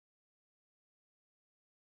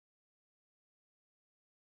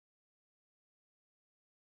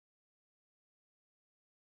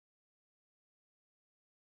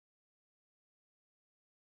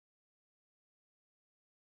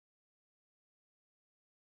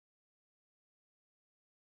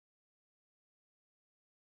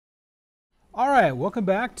All right, welcome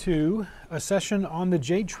back to a session on the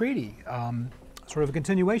Jade Treaty, sort of a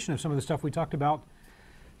continuation of some of the stuff we talked about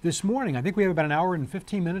this morning. I think we have about an hour and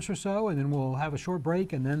 15 minutes or so, and then we'll have a short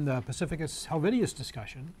break, and then the Pacificus Helvidius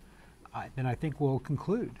discussion. Then I think we'll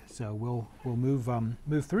conclude. So we'll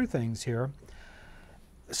move through things here.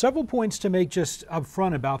 Several points to make just up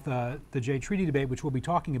front about the Jade Treaty debate, which we'll be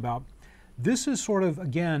talking about. This is sort of,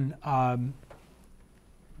 again,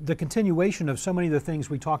 the continuation of so many of the things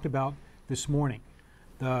we talked about this morning.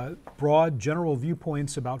 The broad general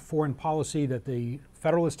viewpoints about foreign policy that the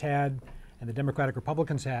Federalists had and the Democratic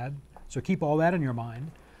Republicans had, so keep all that in your mind.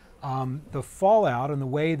 The fallout and the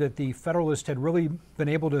way that the Federalists had really been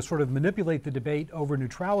able to sort of manipulate the debate over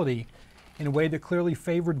neutrality in a way that clearly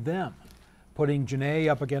favored them, putting Genet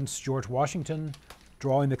up against George Washington,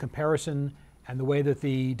 drawing the comparison, and the way that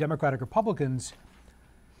the Democratic Republicans,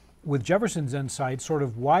 with Jefferson's insight, sort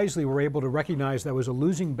of wisely were able to recognize that was a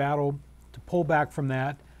losing battle, to pull back from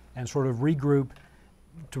that and sort of regroup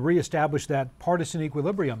to reestablish that partisan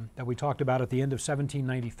equilibrium that we talked about at the end of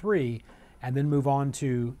 1793 and then move on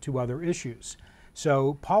to other issues.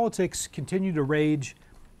 So politics continued to rage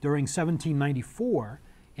during 1794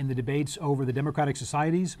 in the debates over the democratic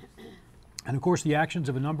societies and of course the actions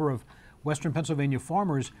of a number of Western Pennsylvania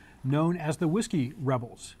farmers known as the whiskey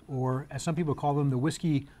rebels, or as some people call them, the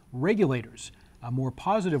whiskey regulators, a more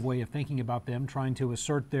positive way of thinking about them, trying to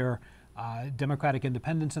assert their democratic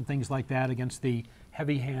independence and things like that against the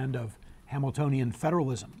heavy hand of Hamiltonian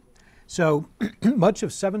federalism. So much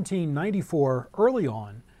of 1794 early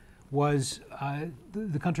on was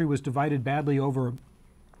the country was divided badly over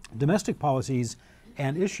domestic policies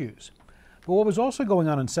and issues. But what was also going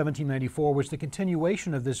on in 1794 was the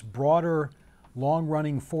continuation of this broader,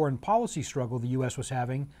 long-running foreign policy struggle the U.S. was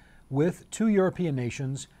having with two European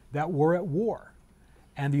nations that were at war.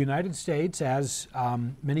 And the United States, as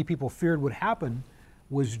many people feared would happen,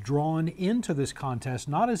 was drawn into this contest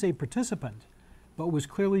not as a participant, but was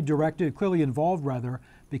clearly involved rather,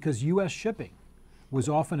 because U.S. shipping was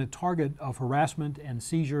often a target of harassment and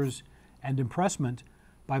seizures and impressment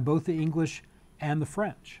by both the English and the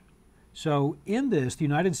French. So in this, the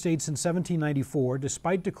United States in 1794,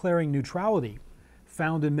 despite declaring neutrality,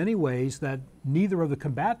 found in many ways that neither of the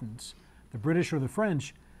combatants, the British or the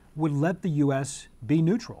French, would let the U.S. be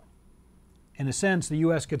neutral. In a sense, the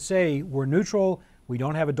U.S. could say, we're neutral, we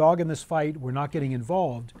don't have a dog in this fight, we're not getting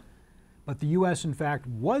involved. But the U.S. in fact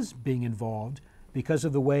was being involved because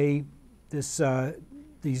of the way these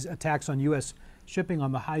attacks on U.S. shipping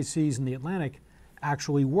on the high seas in the Atlantic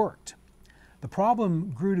actually worked. The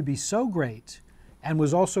problem grew to be so great and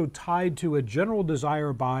was also tied to a general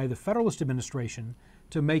desire by the Federalist administration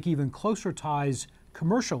to make even closer ties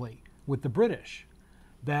commercially with the British,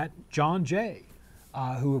 that John Jay,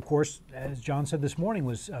 who of course, as John said this morning,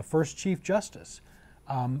 was first Chief Justice,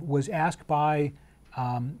 was asked by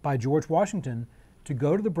George Washington to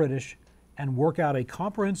go to the British and work out a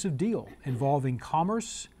comprehensive deal involving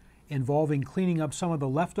commerce, involving cleaning up some of the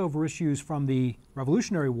leftover issues from the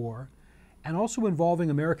Revolutionary War, and also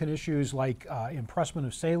involving American issues like impressment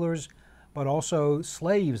of sailors, but also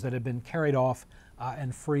slaves that had been carried off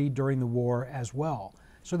and freed during the war as well.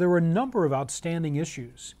 So there were a number of outstanding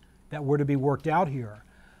issues that were to be worked out here.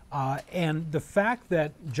 And the fact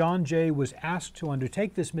that John Jay was asked to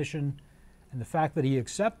undertake this mission and the fact that he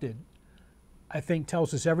accepted, I think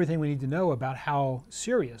tells us everything we need to know about how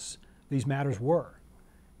serious these matters were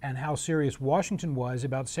and how serious Washington was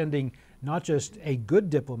about sending not just a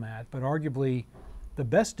good diplomat, but arguably the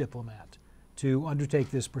best diplomat to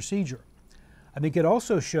undertake this procedure. I think it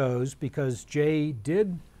also shows, because Jay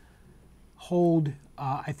did hold,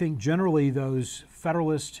 I think, generally those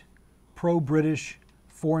Federalist, pro-British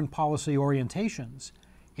foreign policy orientations,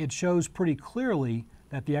 it shows pretty clearly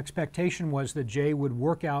that the expectation was that Jay would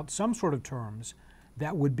work out some sort of terms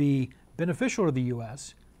that would be beneficial to the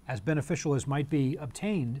U.S., as beneficial as might be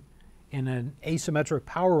obtained in an asymmetric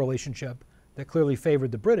power relationship that clearly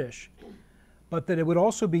favored the British, but that it would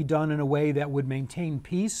also be done in a way that would maintain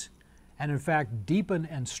peace and in fact deepen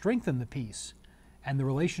and strengthen the peace and the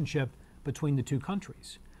relationship between the two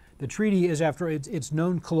countries. The treaty is, it's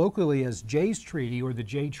known colloquially as Jay's Treaty or the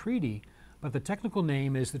Jay Treaty, but the technical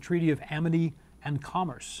name is the Treaty of Amity and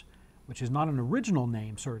Commerce, which is not an original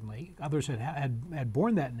name certainly. Others had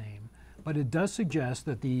borne that name, but it does suggest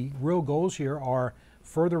that the real goals here are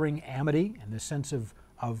furthering amity and the sense of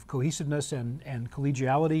cohesiveness and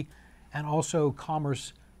collegiality, and also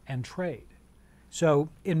commerce and trade. So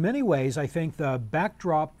in many ways, I think the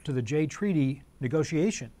backdrop to the Jay Treaty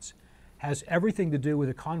negotiations has everything to do with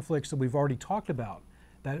the conflicts that we've already talked about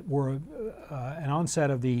that were an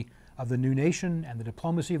onset of the of the new nation and the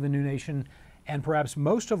diplomacy of the new nation. And perhaps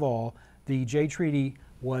most of all, the Jay Treaty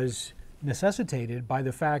was necessitated by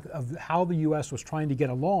the fact of how the U.S. was trying to get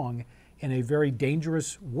along in a very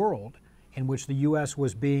dangerous world in which the U.S.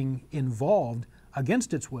 was being involved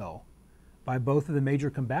against its will by both of the major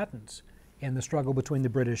combatants in the struggle between the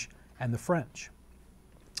British and the French.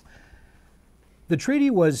 The treaty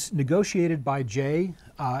was negotiated by Jay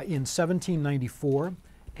in 1794,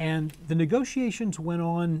 and the negotiations went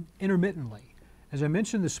on intermittently. As I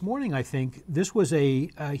mentioned this morning, I think this was a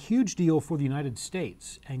huge deal for the United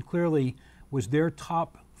States and clearly was their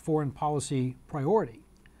top foreign policy priority.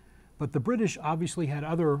 But the British obviously had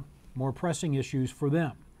other more pressing issues for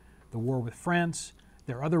them. The war with France,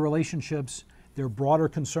 their other relationships, their broader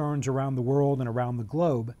concerns around the world and around the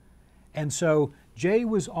globe. And so Jay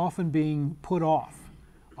was often being put off,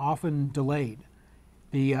 often delayed.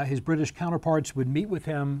 His British counterparts would meet with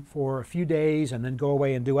him for a few days and then go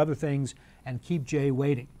away and do other things and keep Jay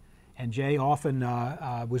waiting. And Jay often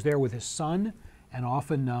was there with his son and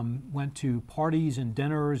often went to parties and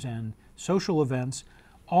dinners and social events,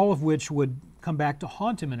 all of which would come back to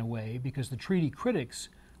haunt him in a way because the treaty critics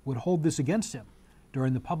would hold this against him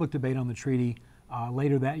during the public debate on the treaty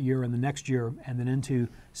later that year and the next year and then into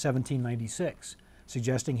 1796,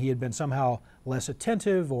 suggesting he had been somehow less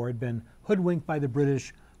attentive or had been hoodwinked by the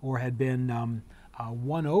British or had been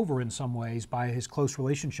won over in some ways by his close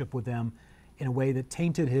relationship with them in a way that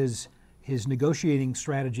tainted his negotiating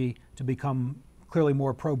strategy to become clearly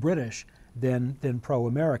more pro-British than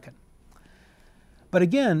pro-American. But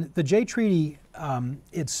again, the Jay Treaty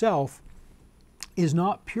itself is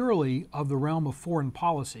not purely of the realm of foreign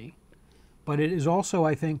policy, but it is also,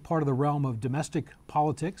 I think, part of the realm of domestic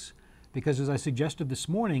politics, because as I suggested this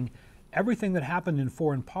morning, everything that happened in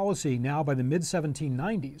foreign policy now by the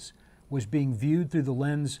mid-1790s was being viewed through the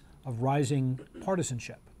lens of rising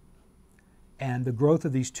partisanship. And the growth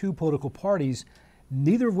of these two political parties,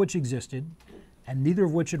 neither of which existed, and neither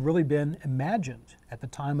of which had really been imagined at the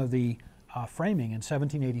time of the framing in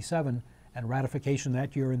 1787 and ratification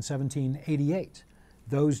that year in 1788.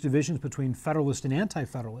 Those divisions between Federalist and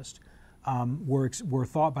Anti-Federalist were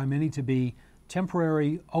thought by many to be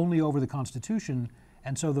temporary only over the Constitution,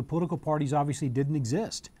 and so the political parties obviously didn't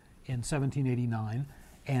exist in 1789,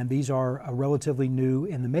 and these are relatively new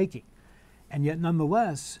in the making. And yet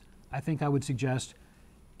nonetheless, I think I would suggest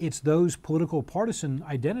it's those political partisan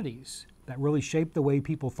identities that really shaped the way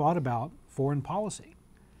people thought about foreign policy.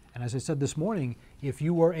 And as I said this morning, if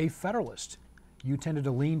you were a Federalist, you tended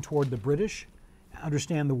to lean toward the British,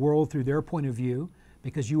 understand the world through their point of view,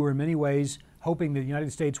 because you were in many ways hoping that the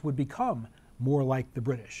United States would become more like the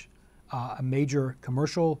British, a major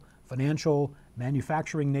commercial, financial,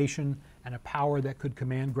 manufacturing nation, and a power that could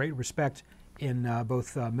command great respect in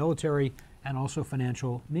both military and also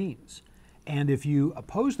financial means. And if you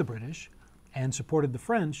opposed the British and supported the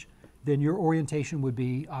French, then your orientation would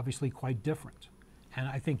be obviously quite different. And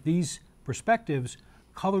I think these perspectives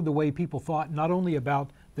colored the way people thought not only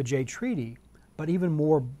about the Jay Treaty, but even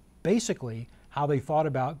more basically how they thought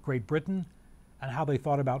about Great Britain and how they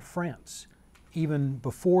thought about France, even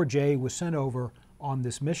before Jay was sent over on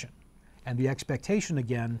this mission. And the expectation,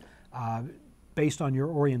 again, based on your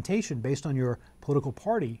orientation, based on your political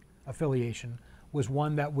party affiliation, was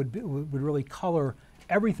one that would really color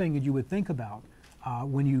everything that you would think about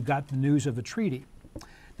when you got the news of the treaty.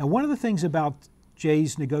 Now, one of the things about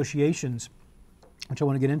Jay's negotiations, which I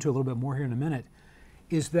want to get into a little bit more here in a minute,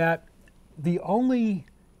 is that the only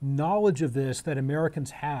knowledge of this that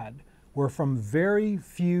Americans had were from very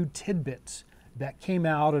few tidbits that came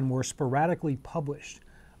out and were sporadically published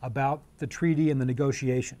about the treaty and the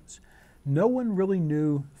negotiations. No one really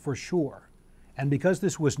knew for sure. And because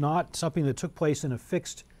this was not something that took place in a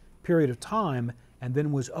fixed period of time and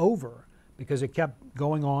then was over, because it kept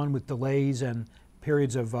going on with delays and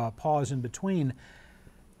periods of pause in between,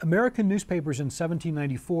 American newspapers in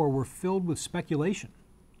 1794 were filled with speculation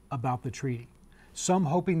about the treaty. Some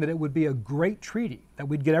hoping that it would be a great treaty, that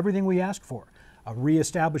we'd get everything we asked for, a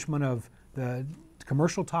reestablishment of the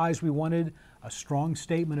commercial ties we wanted, a strong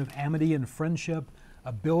statement of amity and friendship,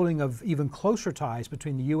 a building of even closer ties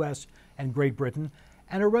between the U.S. and Great Britain,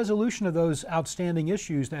 and a resolution of those outstanding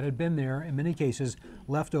issues that had been there, in many cases,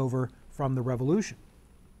 left over from the Revolution.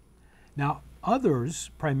 Now,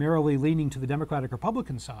 others, primarily leaning to the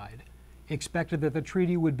Democratic-Republican side, expected that the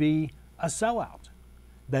treaty would be a sellout,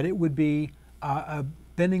 that it would be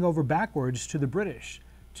bending over backwards to the British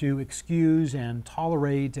to excuse and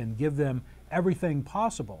tolerate and give them everything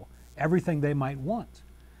possible, everything they might want.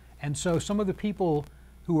 And so some of the people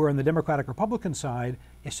who were on the Democratic-Republican side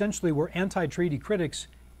essentially were anti-treaty critics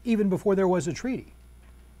even before there was a treaty.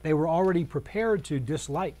 they were already prepared to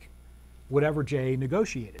dislike whatever Jay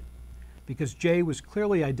negotiated, because Jay was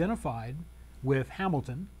clearly identified with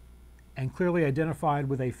Hamilton and clearly identified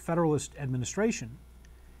with a Federalist administration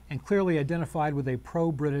and clearly identified with a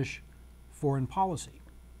pro-British foreign policy.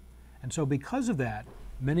 And so because of that,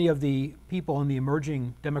 many of the people on the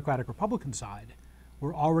emerging Democratic-Republican side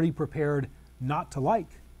were already prepared not to like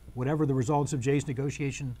whatever the results of Jay's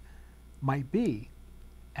negotiation might be,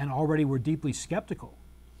 and already were deeply skeptical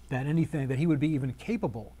that he would be even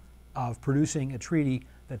capable of producing a treaty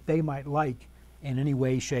that they might like in any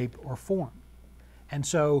way, shape, or form. And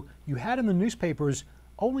so you had in the newspapers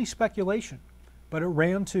only speculation, but it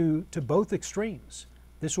ran to both extremes.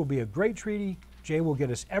 This will be a great treaty, Jay will get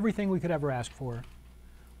us everything we could ever ask for,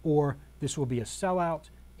 or this will be a sellout,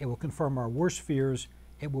 it will confirm our worst fears,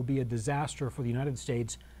 it will be a disaster for the United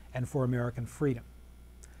States and for American freedom.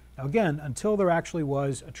 Now again, until there actually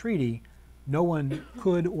was a treaty, no one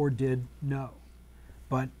could or did know.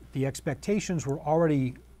 But the expectations were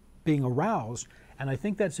already being aroused, and I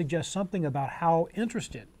think that suggests something about how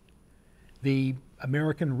interested the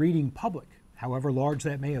American reading public, however large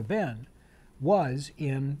that may have been, was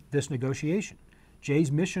in this negotiation.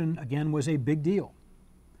 Jay's mission, again, was a big deal,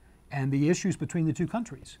 and the issues between the two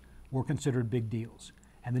countries were considered big deals,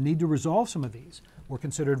 and the need to resolve some of these were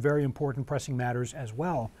considered very important pressing matters as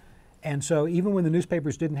well. And so even when the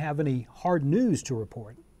newspapers didn't have any hard news to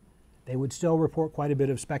report, they would still report quite a bit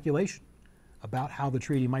of speculation about how the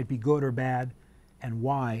treaty might be good or bad and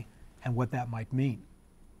why and what that might mean.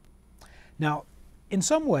 Now, in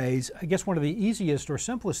some ways, I guess one of the easiest or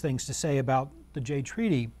simplest things to say about the Jay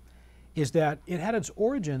Treaty is that it had its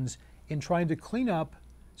origins in trying to clean up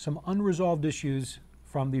some unresolved issues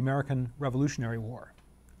from the American Revolutionary War.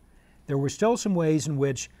 There were still some ways in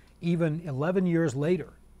which, even 11 years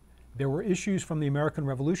later, there were issues from the American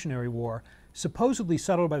Revolutionary War supposedly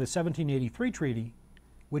settled by the 1783 treaty,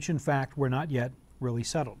 which in fact were not yet really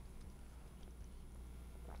settled.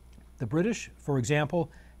 The British, for example,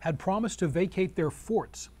 had promised to vacate their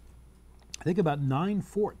forts. I think about 9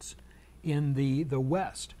 forts in the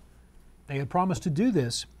West. They had promised to do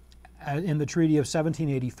this in the Treaty of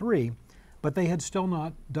 1783, but they had still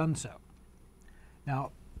not done so.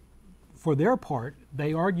 Now, for their part,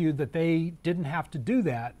 they argued that they didn't have to do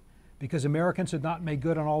that because Americans had not made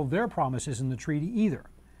good on all of their promises in the treaty either,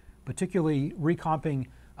 particularly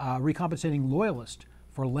recompensating loyalists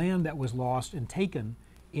for land that was lost and taken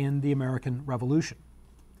in the American Revolution.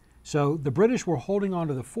 So the British were holding on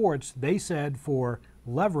to the forts, they said, for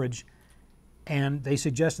leverage, and they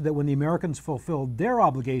suggested that when the Americans fulfilled their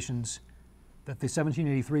obligations that the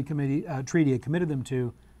 1783 treaty had committed them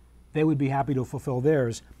to, they would be happy to fulfill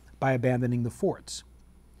theirs by abandoning the forts.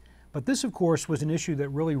 But this, of course, was an issue that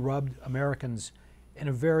really rubbed Americans in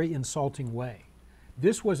a very insulting way.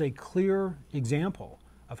 This was a clear example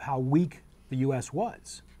of how weak the U.S.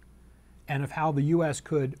 was, and of how the U.S.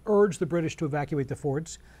 could urge the British to evacuate the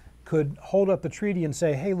forts, could hold up the treaty and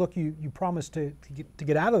say, hey, look, you promised to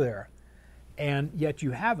get out of there, and yet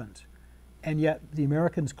you haven't. And yet the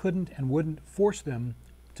Americans couldn't and wouldn't force them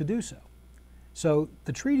to do so. So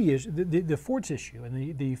the treaty is the forts issue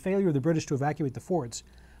and the failure of the British to evacuate the forts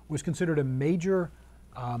was considered a major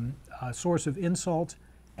source of insult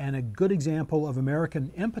and a good example of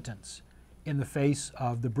American impotence in the face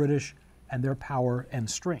of the British and their power and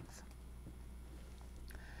strength.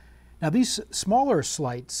 Now, these smaller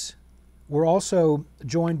slights were also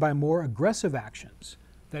joined by more aggressive actions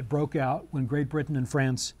that broke out when Great Britain and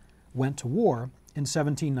France went to war in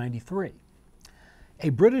 1793. A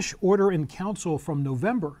British order in council from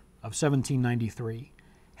November of 1793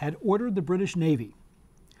 had ordered the British Navy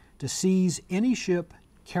to seize any ship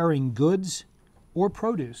carrying goods or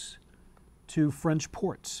produce to French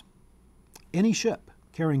ports. Any ship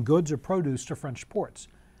carrying goods or produce to French ports,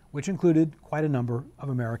 which included quite a number of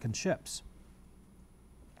American ships.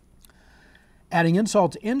 Adding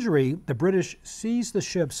insult to injury, the British seized the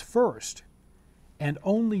ships first and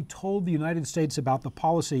only told the United States about the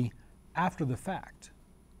policy after the fact.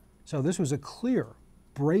 So this was a clear,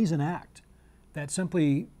 brazen act that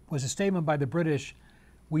simply was a statement by the British: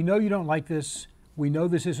 we know you don't like this, we know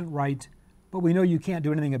this isn't right, but we know you can't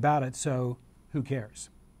do anything about it, so who cares?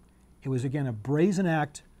 It was again a brazen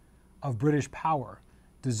act of British power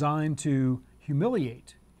designed to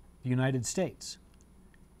humiliate the United States.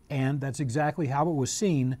 And that's exactly how it was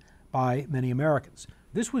seen by many Americans.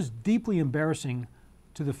 This was deeply embarrassing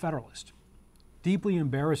to the Federalists, deeply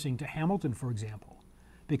embarrassing to Hamilton, for example,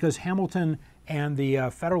 because Hamilton and the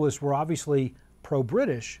Federalists were obviously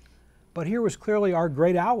pro-British, but here was clearly our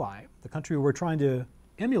great ally, the country we were trying to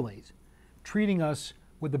emulate, treating us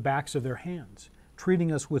with the backs of their hands,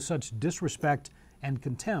 treating us with such disrespect and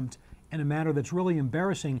contempt in a manner that's really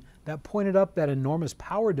embarrassing, that pointed up that enormous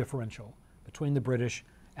power differential between the British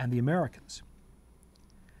and the Americans.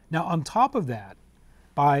 Now, on top of that,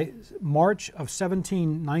 by March of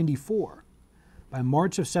 1794,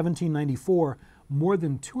 more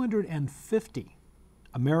than 250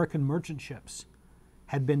 American merchant ships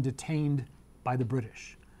had been detained by the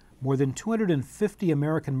British. More than 250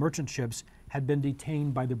 American merchant ships had been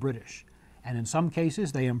detained by the British. And in some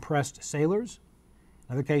cases, they impressed sailors.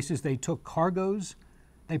 In other cases, they took cargoes.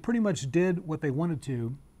 They pretty much did what they wanted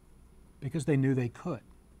to because they knew they could.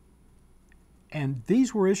 And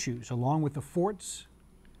these were issues, along with the forts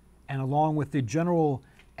and along with the general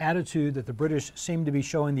attitude that the British seemed to be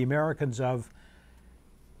showing the Americans of,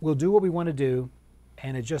 we'll do what we want to do,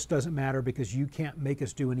 and it just doesn't matter because you can't make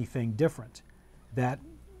us do anything different. That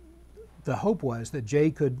the hope was that Jay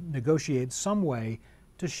could negotiate some way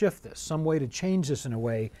to shift this, some way to change this in a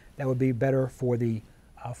way that would be better for the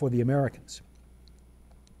Americans.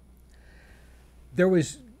 There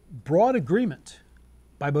was broad agreement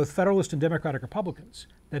by both Federalist and Democratic Republicans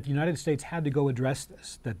that the United States had to go address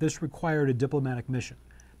this, that this required a diplomatic mission.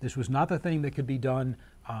 This was not the thing that could be done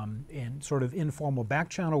in sort of informal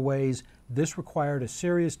back-channel ways. This required a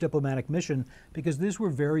serious diplomatic mission because these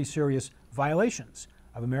were very serious violations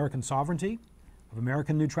of American sovereignty, of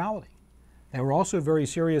American neutrality. They were also very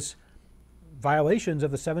serious violations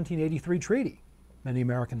of the 1783 treaty, many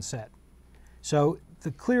Americans said. So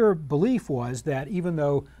the clear belief was that even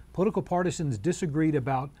though political partisans disagreed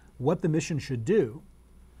about what the mission should do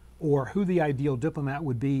or who the ideal diplomat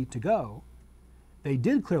would be to go, they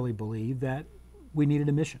did clearly believe that we needed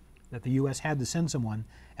a mission, that the U.S. had to send someone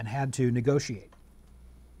and had to negotiate.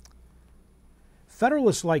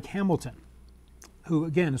 Federalists like Hamilton, who,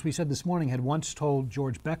 again, as we said this morning, had once told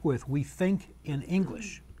George Beckwith, "We think in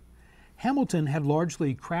English." Hamilton had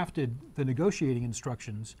largely crafted the negotiating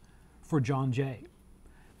instructions for John Jay.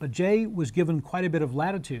 But Jay was given quite a bit of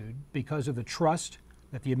latitude because of the trust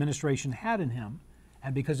that the administration had in him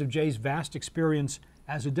and because of Jay's vast experience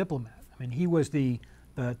as a diplomat. I mean, he was the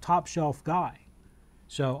top shelf guy.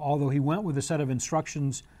 So although he went with a set of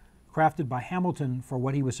instructions crafted by Hamilton for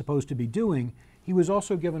what he was supposed to be doing, he was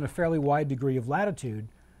also given a fairly wide degree of latitude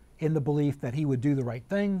in the belief that he would do the right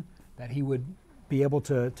thing, that he would be able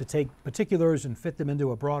to take particulars and fit them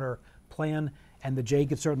into a broader plan, and that Jay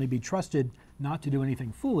could certainly be trusted not to do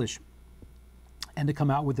anything foolish and to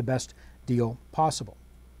come out with the best deal possible.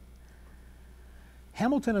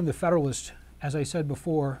 Hamilton and the Federalists, as I said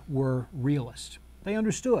before, were realists. They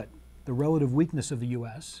understood the relative weakness of the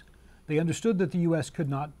U.S. They understood that the U.S. could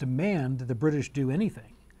not demand that the British do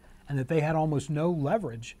anything, and that they had almost no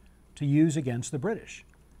leverage to use against the British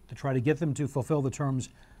to try to get them to fulfill the terms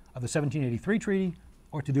of the 1783 treaty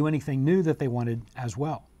or to do anything new that they wanted as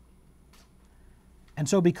well. And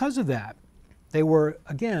so because of that, they were,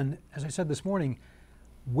 again, as I said this morning,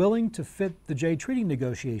 willing to fit the Jay Treaty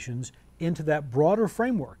negotiations into that broader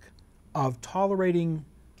framework of tolerating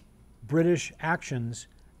British actions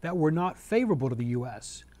that were not favorable to the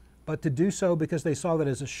U.S., but to do so because they saw that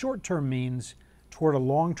as a short-term means toward a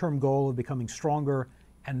long-term goal of becoming stronger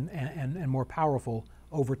and more powerful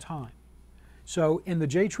over time. So in the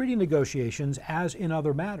Jay Treaty negotiations, as in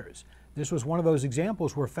other matters, this was one of those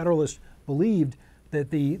examples where Federalists believed that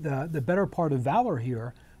the better part of valor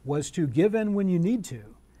here was to give in when you need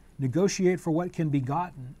to, negotiate for what can be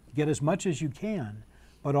gotten, get as much as you can,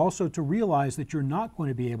 but also to realize that you're not going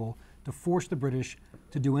to be able to force the British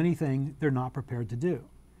to do anything they're not prepared to do,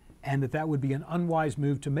 and that would be an unwise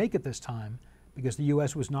move to make at this time because the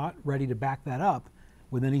U.S. was not ready to back that up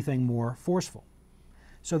with anything more forceful.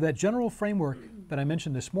 So that general framework that I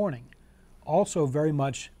mentioned this morning also very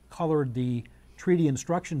much colored the treaty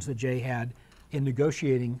instructions that Jay had in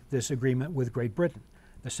negotiating this agreement with Great Britain.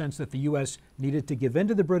 The sense that the U.S. needed to give in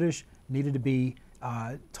to the British, needed to be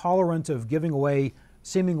tolerant of giving away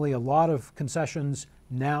seemingly a lot of concessions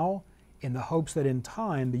now in the hopes that in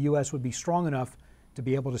time the U.S. would be strong enough to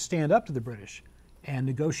be able to stand up to the British and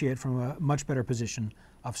negotiate from a much better position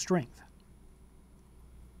of strength.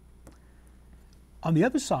 On the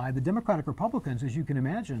other side, the Democratic Republicans, as you can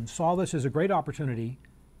imagine, saw this as a great opportunity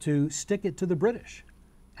to stick it to the British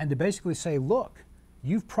and to basically say, look,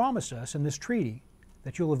 you've promised us in this treaty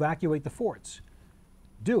that you'll evacuate the forts.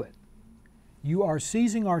 Do it. You are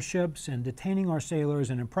seizing our ships and detaining our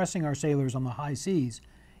sailors and impressing our sailors on the high seas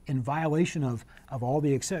in violation of all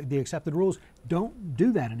the accepted rules. Don't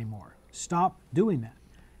do that anymore. Stop doing that.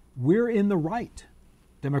 We're in the right,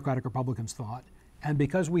 Democratic Republicans thought, and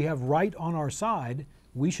because we have right on our side,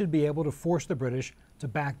 we should be able to force the British to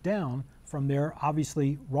back down from their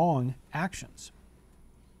obviously wrong actions.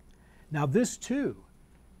 Now this too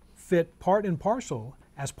fit part and parcel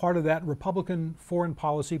as part of that Republican foreign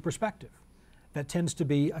policy perspective that tends to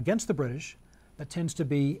be against the British, that tends to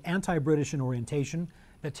be anti-British in orientation,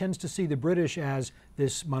 that tends to see the British as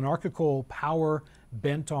this monarchical power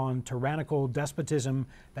bent on tyrannical despotism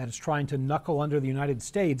that is trying to knuckle under the United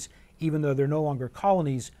States, even though they're no longer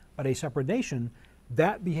colonies but a separate nation.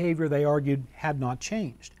 That behavior, they argued, had not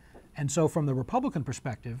changed. And so from the Republican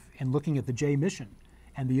perspective, in looking at the Jay mission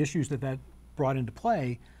and the issues that that brought into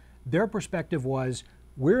play, their perspective was,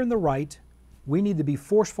 we're in the right, we need to be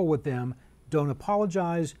forceful with them, don't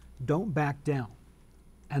apologize, don't back down.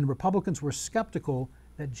 And Republicans were skeptical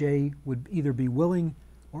that Jay would either be willing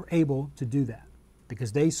or able to do that,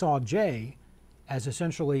 because they saw Jay as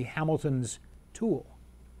essentially Hamilton's tool.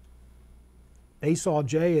 They saw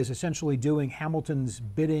Jay as essentially doing Hamilton's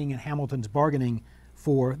bidding and Hamilton's bargaining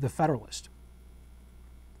for the Federalist.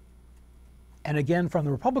 And again, from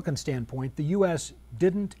the Republican standpoint, the U.S.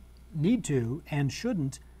 didn't need to and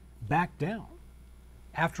shouldn't back down.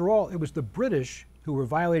 After all, it was the British who were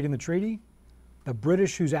violating the treaty, the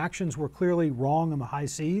British whose actions were clearly wrong on the high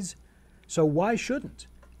seas. So why shouldn't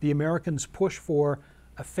the Americans push for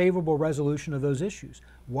a favorable resolution of those issues?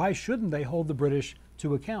 Why shouldn't they hold the British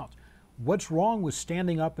to account? What's wrong with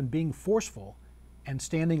standing up and being forceful and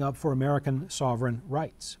standing up for American sovereign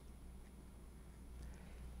rights?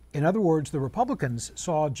 In other words, the Republicans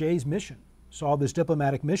saw Jay's mission, saw this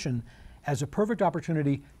diplomatic mission as a perfect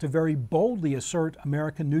opportunity to very boldly assert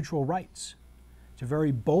American neutral rights, to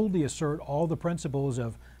very boldly assert all the principles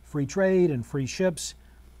of free trade and free ships,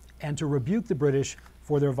 and to rebuke the British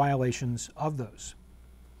for their violations of those.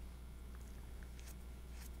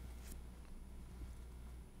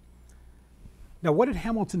 Now, what did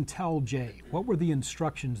Hamilton tell Jay? What were the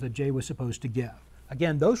instructions that Jay was supposed to give?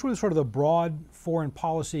 Again, those were sort of the broad foreign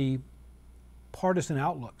policy partisan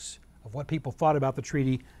outlooks of what people thought about the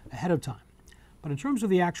treaty ahead of time. But in terms of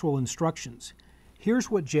the actual instructions, here's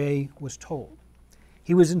what Jay was told.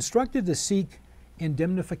 He was instructed to seek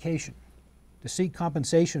indemnification, to seek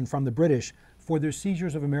compensation from the British for their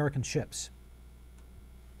seizures of American ships.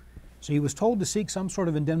 So he was told to seek some sort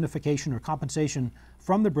of indemnification or compensation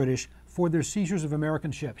from the British for their seizures of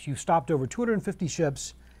American ships. You've stopped over 250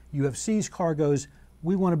 ships, you have seized cargoes,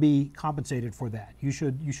 we want to be compensated for that. You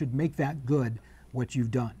should make that good, what you've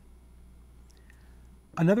done.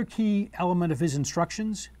 Another key element of his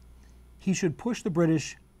instructions, he should push the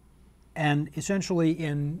British and essentially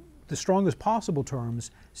in the strongest possible terms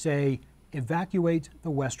say, evacuate the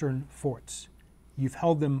western forts. You've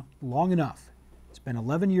held them long enough. It's been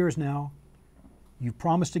 11 years now. You've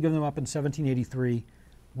promised to give them up in 1783.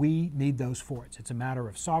 We need those forts. It's a matter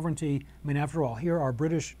of sovereignty. I mean, after all, here are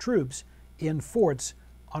British troops in forts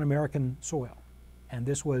on American soil. And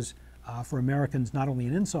this was, for Americans, not only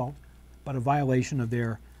an insult, but a violation of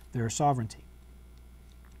their sovereignty.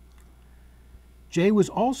 Jay was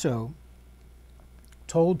also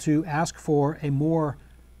told to ask for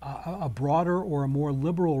a broader or a more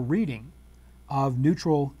liberal reading of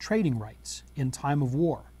neutral trading rights in time of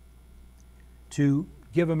war, to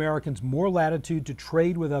give Americans more latitude to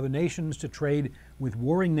trade with other nations, to trade with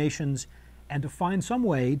warring nations, and to find some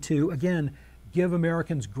way to, again, give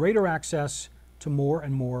Americans greater access to more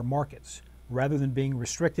and more markets, rather than being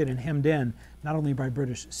restricted and hemmed in not only by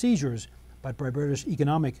British seizures, but by British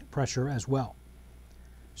economic pressure as well.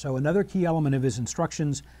 So another key element of his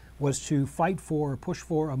instructions was to fight for or push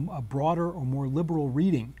for a broader or more liberal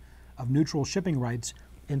reading of neutral shipping rights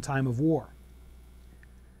in time of war.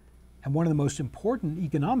 And one of the most important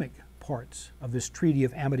economic parts of this Treaty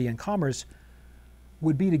of Amity and Commerce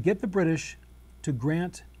would be to get the British to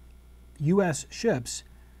grant U.S. ships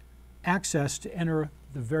access to enter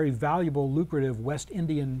the very valuable, lucrative West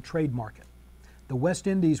Indian trade market. The West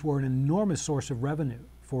Indies were an enormous source of revenue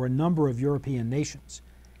for a number of European nations,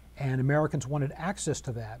 and Americans wanted access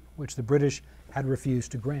to that, which the British had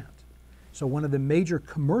refused to grant. So one of the major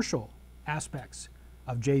commercial aspects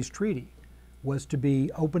of Jay's treaty was to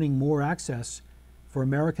be opening more access for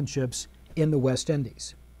American ships in the West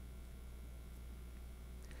Indies.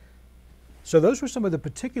 So those were some of the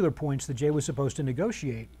particular points that Jay was supposed to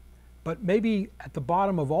negotiate. But maybe at the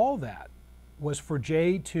bottom of all that was for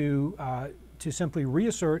Jay to simply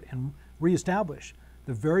reassert and reestablish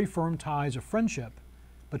the very firm ties of friendship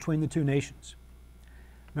between the two nations.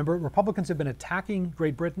 Remember, Republicans have been attacking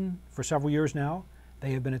Great Britain for several years now.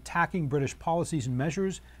 They have been attacking British policies and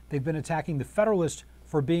measures. They've been attacking the Federalists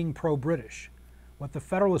for being pro-British. What the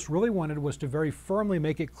Federalists really wanted was to very firmly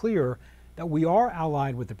make it clear that we are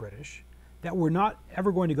allied with the British, that we're not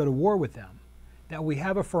ever going to go to war with them, that we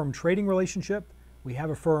have a firm trading relationship, we have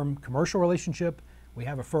a firm commercial relationship, we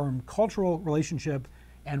have a firm cultural relationship,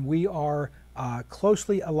 and we are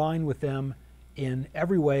closely aligned with them in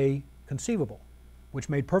every way conceivable, which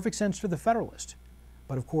made perfect sense for the Federalists,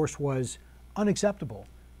 but of course was unacceptable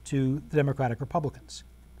to the Democratic Republicans.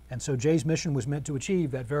 And so Jay's mission was meant to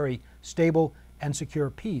achieve that very stable and secure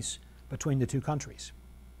peace between the two countries.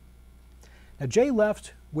 Now, Jay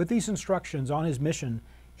left with these instructions on his mission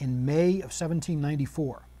in May of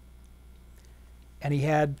 1794. And he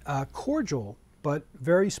had cordial but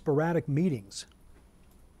very sporadic meetings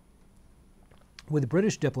with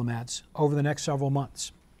British diplomats over the next several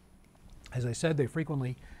months. As I said, they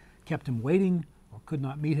frequently kept him waiting or could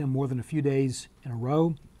not meet him more than a few days in a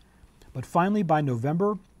row. But finally, by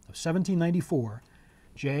November of 1794,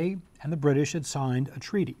 Jay and the British had signed a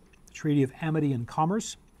treaty, the Treaty of Amity and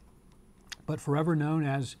Commerce, but forever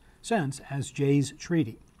known since as Jay's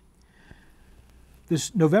Treaty.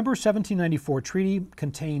 This November 1794 treaty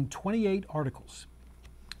contained 28 articles.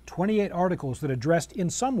 28 articles that addressed in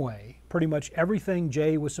some way pretty much everything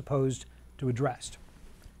Jay was supposed to address.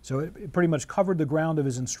 So it pretty much covered the ground of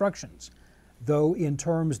his instructions, though in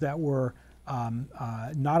terms that were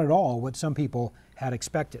not at all what some people had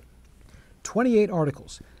expected. 28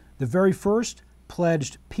 articles. The very first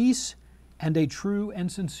pledged peace and a true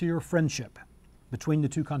and sincere friendship between the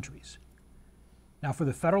two countries. Now, for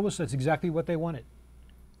the Federalists, that's exactly what they wanted.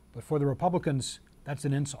 But for the Republicans, that's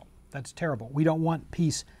an insult. That's terrible. We don't want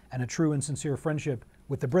peace and a true and sincere friendship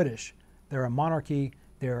with the British. They're a monarchy.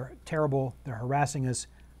 They're terrible. They're harassing us.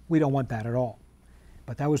 We don't want that at all.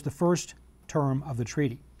 But that was the first term of the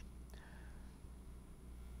treaty.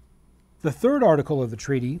 The third article of the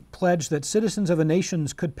treaty pledged that citizens of the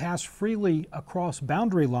nations could pass freely across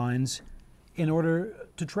boundary lines in order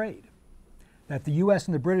to trade. That the U.S.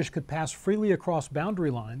 and the British could pass freely across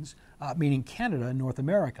boundary lines, meaning Canada and North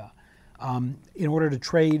America, in order to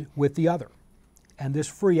trade with the other. And this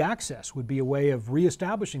free access would be a way of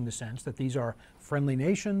reestablishing the sense that these are friendly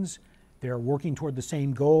nations, they're working toward the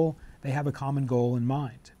same goal, they have a common goal in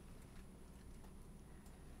mind.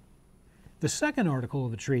 The second article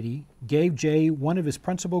of the treaty gave Jay one of his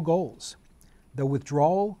principal goals, the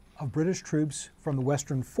withdrawal of British troops from the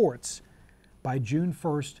western forts by June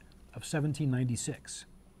 1st of 1796.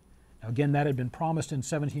 Now again, that had been promised in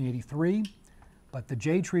 1783, but the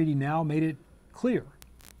Jay Treaty now made it clear,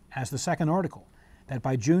 as the second article, that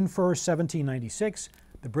by June 1st, 1796,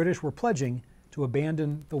 the British were pledging to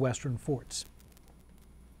abandon the western forts.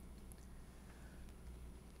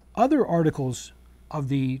 Other articles of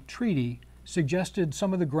the treaty suggested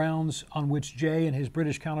some of the grounds on which Jay and his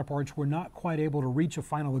British counterparts were not quite able to reach a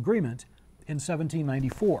final agreement in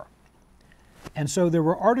 1794. And so there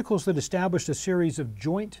were articles that established a series of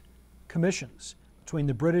joint commissions between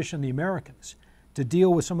the British and the Americans to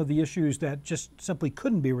deal with some of the issues that just simply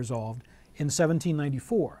couldn't be resolved in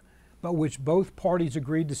 1794, but which both parties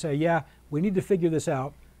agreed to say, yeah, we need to figure this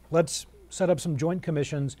out. Let's set up some joint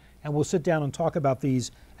commissions and we'll sit down and talk about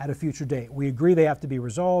these at a future date. We agree they have to be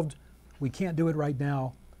resolved. We can't do it right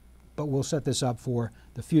now, but we'll set this up for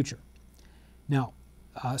the future. Now,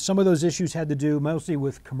 some of those issues had to do mostly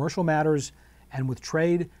with commercial matters and with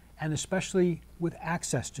trade, and especially with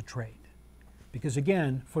access to trade. Because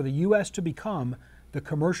again, for the U.S. to become the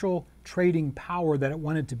commercial trading power that it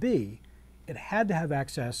wanted to be, it had to have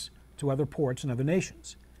access to other ports and other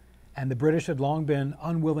nations. And the British had long been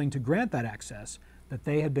unwilling to grant that access that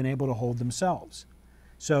they had been able to hold themselves.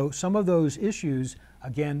 So some of those issues,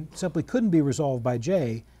 again, simply couldn't be resolved by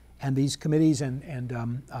Jay, and these committees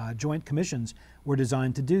and joint commissions were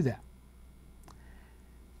designed to do that.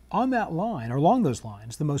 On that line, or along those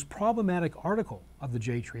lines, the most problematic article of the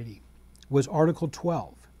Jay Treaty was Article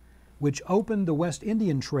 12, which opened the West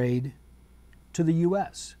Indian trade to the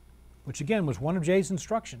U.S., which again was one of Jay's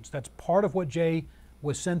instructions. That's part of what Jay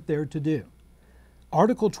was sent there to do.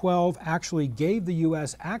 Article 12 actually gave the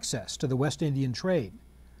U.S. access to the West Indian trade,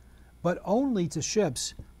 but only to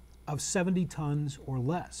ships of 70 tons or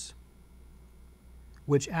less,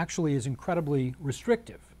 which actually is incredibly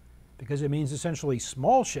restrictive, because it means essentially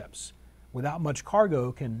small ships without much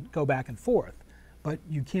cargo can go back and forth, but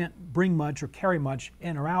you can't bring much or carry much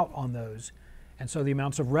in or out on those, and so the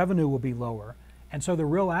amounts of revenue will be lower, and so the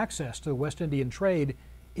real access to the West Indian trade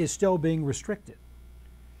is still being restricted.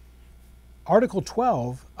 Article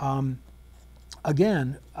 12,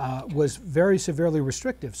 again, was very severely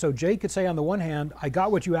restrictive. So Jay could say on the one hand, I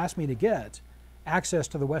got what you asked me to get, access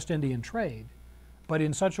to the West Indian trade, but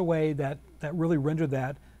in such a way that really rendered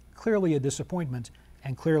that clearly a disappointment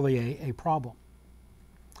and clearly a problem.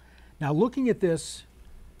 Now, looking at this,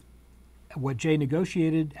 what Jay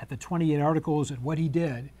negotiated at the 28 articles and what he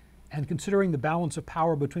did, and considering the balance of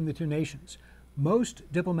power between the two nations,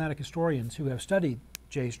 most diplomatic historians who have studied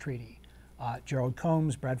Jay's treaty, Gerald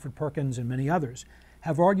Combs, Bradford Perkins, and many others,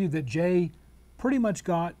 have argued that Jay pretty much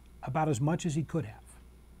got about as much as he could have,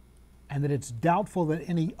 and that it's doubtful that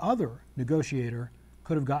any other negotiator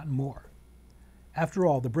could have gotten more. After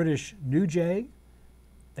all, the British knew Jay,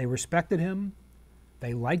 they respected him,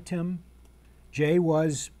 they liked him. Jay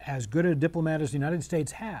was as good a diplomat as the United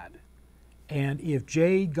States had, and if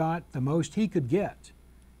Jay got the most he could get,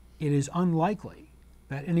 it is unlikely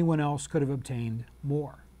that anyone else could have obtained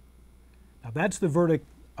more. Now that's the verdict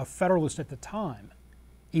of Federalists at the time,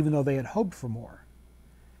 even though they had hoped for more.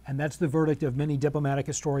 And that's the verdict of many diplomatic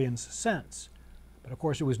historians since. But of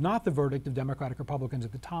course it was not the verdict of Democratic Republicans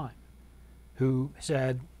at the time, who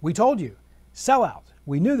said, we told you, sell out.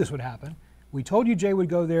 We knew this would happen. We told you Jay would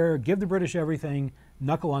go there, give the British everything,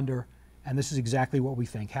 knuckle under, and this is exactly what we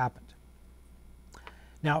think happened.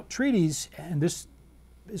 Now treaties, and this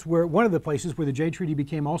is where one of the places where the Jay Treaty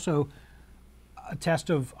became also a test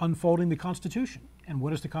of unfolding the Constitution. And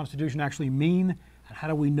what does the Constitution actually mean? And how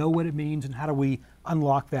do we know what it means? And how do we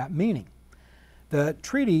unlock that meaning? The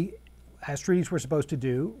treaty, as treaties were supposed to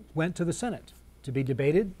do, went to the Senate to be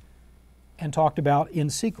debated and talked about in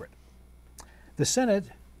secret. The Senate,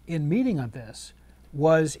 in meeting on this,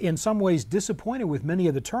 was in some ways disappointed with many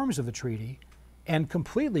of the terms of the treaty and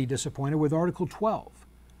completely disappointed with Article 12,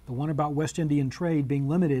 the one about West Indian trade being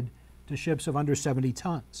limited to ships of under 70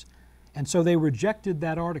 tons. And so they rejected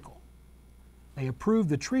that article. They approved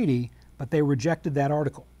the treaty, but they rejected that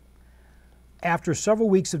article. After several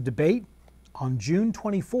weeks of debate, on June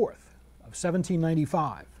 24th of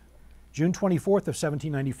 1795, June 24th of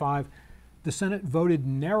 1795, the Senate voted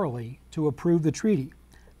narrowly to approve the treaty.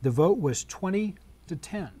 The vote was 20-10,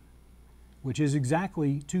 which is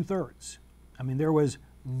exactly 2/3. I mean, there was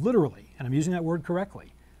literally, and I'm using that word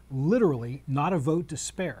correctly, literally not a vote to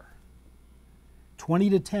spare.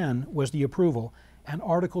 20-10 was the approval, and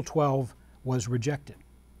Article 12 was rejected.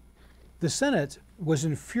 The Senate was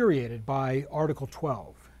infuriated by Article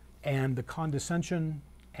 12 and the condescension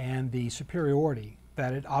and the superiority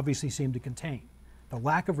that it obviously seemed to contain. The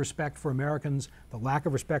lack of respect for Americans, the lack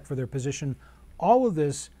of respect for their position, all of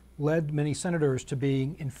this led many senators to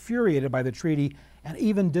being infuriated by the treaty and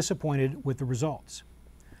even disappointed with the results.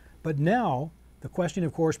 But now, the question,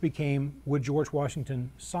 of course, became, would George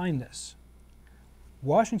Washington sign this?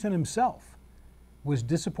 Washington himself was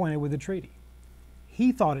disappointed with the treaty.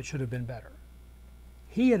 He thought it should have been better.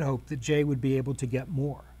 He had hoped that Jay would be able to get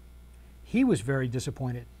more. He was very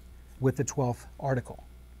disappointed with the 12th article.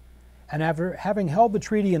 And after having held the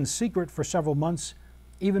treaty in secret for several months,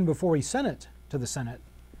 even before he sent it to the Senate,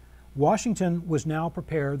 Washington was now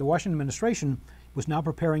prepared, the Washington administration was now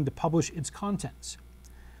preparing to publish its contents.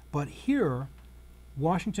 But here,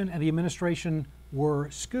 Washington and the administration were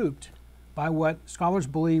scooped by what scholars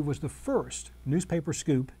believe was the first newspaper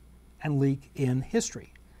scoop and leak in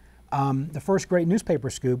history. The first great newspaper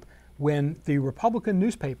scoop when the Republican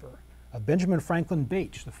newspaper of Benjamin Franklin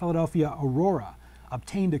Bache, the Philadelphia Aurora,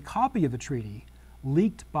 obtained a copy of the treaty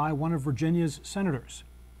leaked by one of Virginia's senators,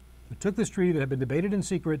 who took this treaty that had been debated in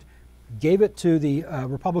secret, gave it to the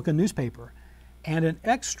Republican newspaper, and an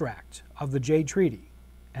extract of the Jay Treaty.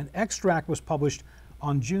 An extract was published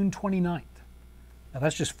on June 29th. Now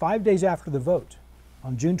that's just 5 days after the vote,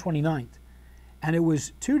 on June 29th. And it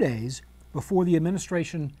was 2 days before the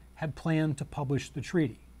administration had planned to publish the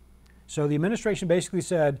treaty. So the administration basically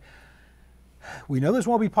said, we know this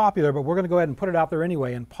won't be popular, but we're going to go ahead and put it out there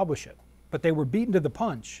anyway and publish it. But they were beaten to the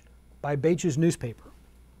punch by Bache's newspaper.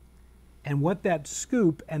 And what that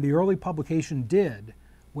scoop and the early publication did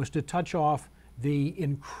was to touch off the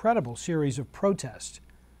incredible series of protests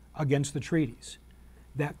against the treaties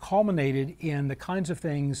that culminated in the kinds of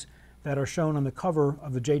things that are shown on the cover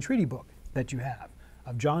of the Jay Treaty book that you have,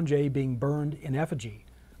 of John Jay being burned in effigy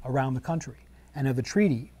around the country, and of the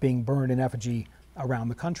treaty being burned in effigy around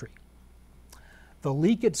the country. The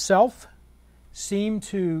leak itself seemed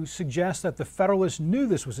to suggest that the Federalists knew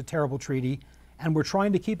this was a terrible treaty and were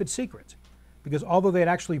trying to keep it secret, because although they had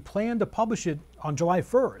actually planned to publish it on July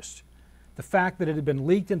 1st, the fact that it had been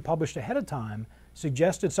leaked and published ahead of time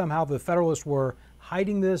suggested somehow the Federalists were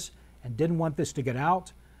hiding this and didn't want this to get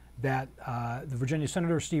out, that the Virginia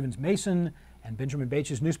Senator Stevens Mason and Benjamin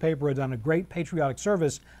Bache's newspaper had done a great patriotic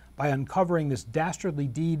service by uncovering this dastardly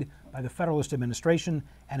deed by the Federalist administration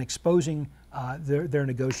and exposing their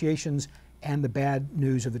negotiations and the bad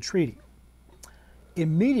news of the treaty.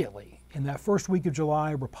 Immediately, in that first week of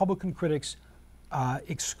July, Republican critics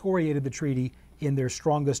excoriated the treaty in their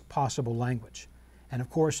strongest possible language. And of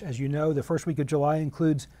course, as you know, the first week of July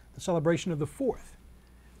includes the celebration of the 4th,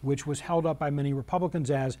 which was held up by many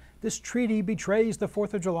Republicans as this treaty betrays the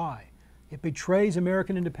 4th of July. It betrays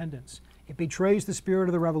American independence. It betrays the spirit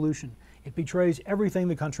of the revolution. It betrays everything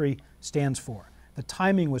the country stands for. The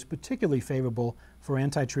timing was particularly favorable for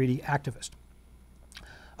anti-treaty activists.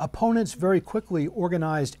 Opponents very quickly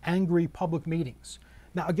organized angry public meetings.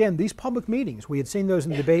 Now again, these public meetings, we had seen those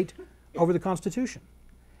in the debate over the Constitution,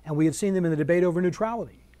 and we had seen them in the debate over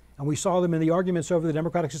neutrality, and we saw them in the arguments over the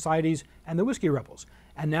Democratic Societies and the Whiskey Rebels.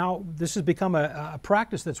 And now this has become a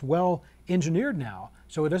practice that's well engineered now,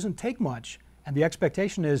 so it doesn't take much, and the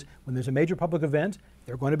expectation is when there's a major public event,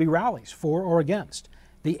 there are going to be rallies for or against.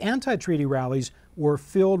 The anti-treaty rallies were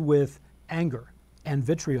filled with anger and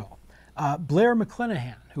vitriol. Blair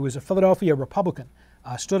McClanahan, who was a Philadelphia Republican,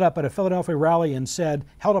 stood up at a Philadelphia rally and said,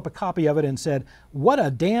 held up a copy of it and said, "What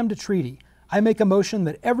a damned treaty. I make a motion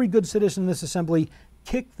that every good citizen in this assembly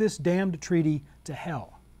kick this damned treaty to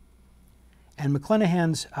hell." And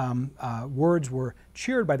McClanahan's words were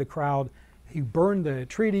cheered by the crowd. He burned the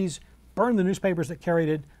treaties, burned the newspapers that carried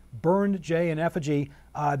it, burned Jay in effigy.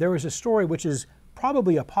 There was a story which is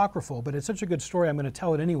probably apocryphal, but it's such a good story I'm going to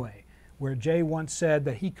tell it anyway, where Jay once said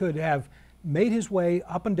that he could have made his way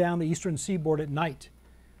up and down the eastern seaboard at night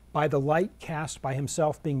by the light cast by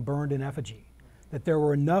himself being burned in effigy. That there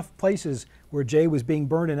were enough places where Jay was being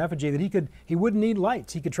burned in effigy that he wouldn't need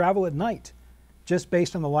lights. He could travel at night just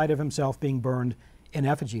based on the light of himself being burned in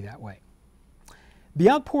effigy that way. The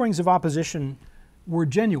outpourings of opposition were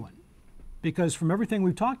genuine because from everything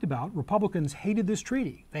we've talked about, Republicans hated this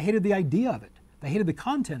treaty. They hated the idea of it. They hated the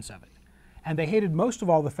contents of it. And they hated most of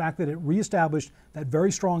all the fact that it reestablished that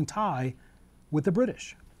very strong tie with the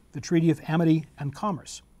British, the Treaty of Amity and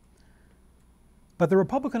Commerce. But the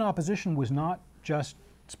Republican opposition was not just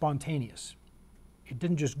spontaneous. It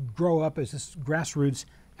didn't just grow up as this grassroots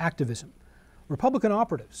activism. Republican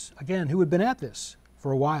operatives, again, who had been at this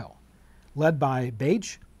for a while, led by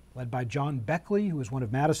Bache, led by John Beckley, who was one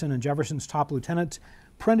of Madison and Jefferson's top lieutenants,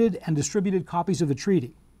 printed and distributed copies of the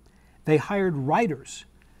treaty. They hired writers,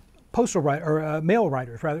 mail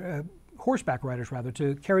writers, horseback riders,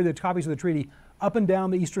 to carry the copies of the treaty up and down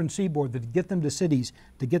the eastern seaboard to get them to cities,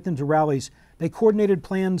 to get them to rallies. They coordinated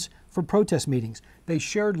plans for protest meetings. They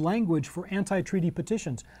shared language for anti-treaty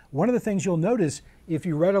petitions. One of the things you'll notice if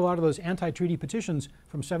you read a lot of those anti-treaty petitions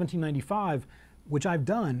from 1795, which I've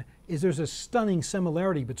done, is there's a stunning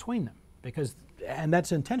similarity between them, and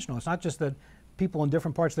that's intentional. It's not just that people in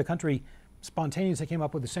different parts of the country spontaneously came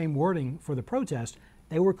up with the same wording for the protest.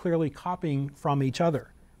 They were clearly copying from each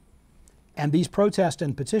other. And these protests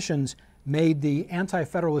and petitions made the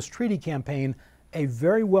Anti-Federalist Treaty campaign a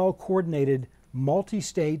very well coordinated,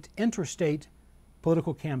 multi-state, interstate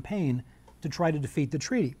political campaign to try to defeat the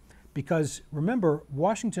treaty. Because remember,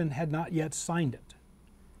 Washington had not yet signed it.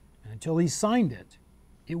 And until he signed it,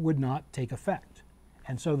 it would not take effect.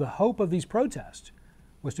 And so the hope of these protests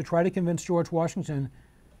was to try to convince George Washington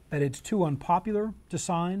that it's too unpopular to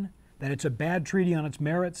sign, that it's a bad treaty on its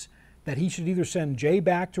merits, that he should either send Jay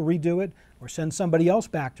back to redo it or send somebody else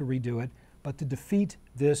back to redo it, but to defeat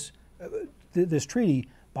this treaty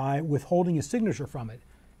by withholding his signature from it.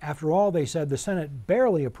 After all, they said the Senate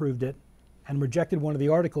barely approved it and rejected one of the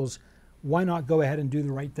articles. Why not go ahead and do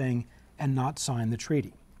the right thing and not sign the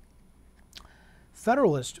treaty?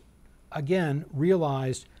 Federalists, again,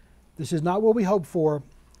 realized this is not what we hoped for.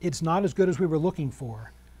 It's not as good as we were looking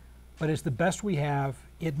for, but it's the best we have.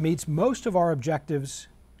 It meets most of our objectives,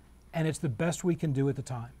 and it's the best we can do at the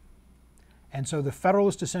time. And so the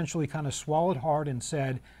Federalists essentially kind of swallowed hard and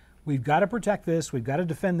said, we've got to protect this, we've got to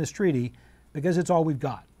defend this treaty, because it's all we've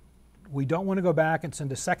got. We don't want to go back and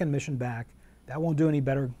send a second mission back. That won't do any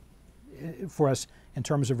better for us in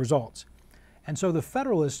terms of results. And so the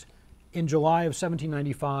Federalists, in July of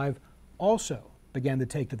 1795, also began to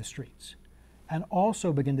take to the streets and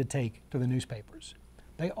also began to take to the newspapers.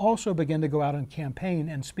 They also began to go out and campaign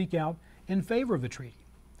and speak out in favor of the treaty.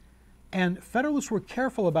 And Federalists were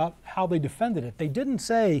careful about how they defended it. They didn't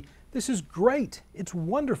say, this is great, it's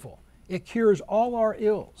wonderful, it cures all our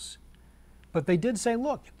ills. But they did say,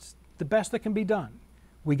 look, it's the best that can be done.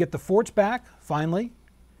 We get the forts back, finally.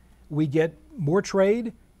 We get more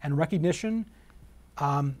trade and recognition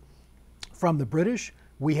from the British.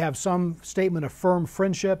 We have some statement of firm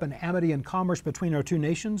friendship and amity and commerce between our two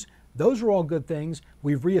nations. Those are all good things.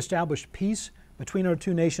 We've reestablished peace between our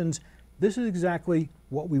two nations. This is exactly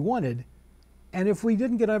what we wanted. And if we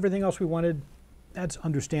didn't get everything else we wanted, that's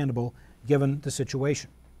understandable given the situation.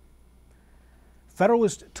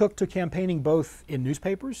 Federalists took to campaigning both in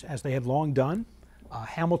newspapers, as they had long done.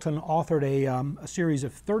 Hamilton authored a series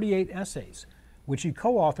of 38 essays, which he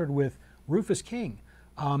co-authored with Rufus King,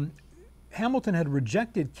 Hamilton had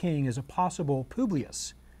rejected King as a possible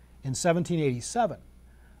Publius in 1787,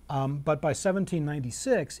 but by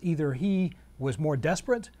 1796, either he was more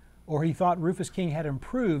desperate or he thought Rufus King had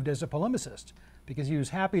improved as a polemicist because he was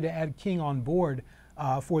happy to add King on board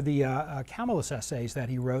for the Camillus essays that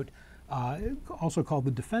he wrote, also called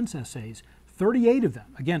the defense essays, 38 of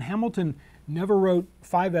them. Again, Hamilton never wrote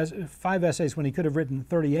five essays when he could have written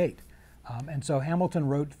 38. And so Hamilton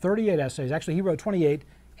wrote 38 essays. Actually, he wrote 28,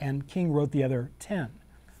 and King wrote the other 10.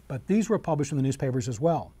 But these were published in the newspapers as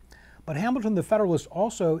well. But Hamilton the Federalist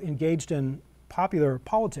also engaged in popular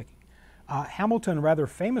politicking. Hamilton, rather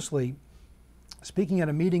famously, speaking at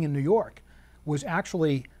a meeting in New York, was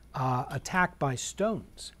actually attacked by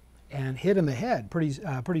stones and hit in the head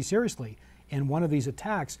pretty seriously in one of these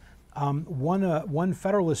attacks. One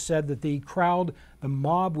Federalist said that the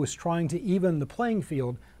mob was trying to even the playing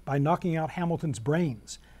field by knocking out Hamilton's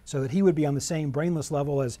brains so that he would be on the same brainless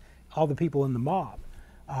level as all the people in the mob.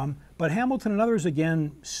 But Hamilton and others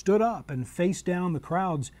again stood up and faced down the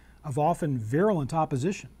crowds of often virulent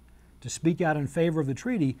opposition to speak out in favor of the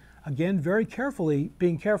treaty, again very carefully,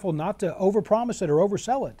 being careful not to overpromise it or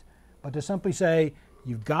oversell it, but to simply say,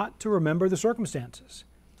 you've got to remember the circumstances.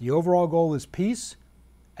 The overall goal is peace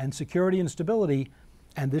and security and stability,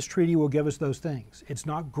 and this treaty will give us those things. It's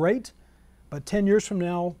not great, but 10 years from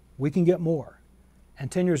now, we can get more. And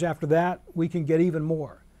 10 years after that, we can get even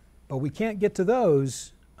more. But we can't get to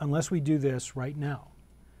those unless we do this right now.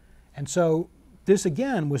 And so this,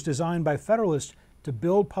 again, was designed by Federalists to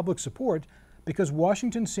build public support because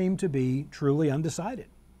Washington seemed to be truly undecided.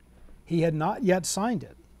 He had not yet signed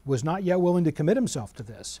it, was not yet willing to commit himself to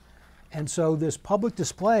this. And so this public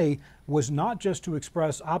display was not just to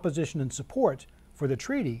express opposition and support for the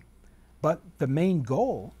treaty, but the main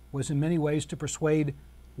goal was in many ways to persuade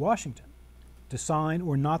Washington to sign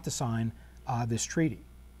or not to sign this treaty.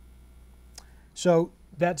 So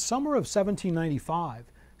that summer of 1795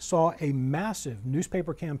 saw a massive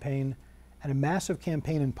newspaper campaign and a massive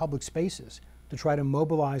campaign in public spaces to try to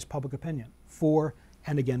mobilize public opinion for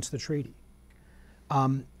and against the treaty.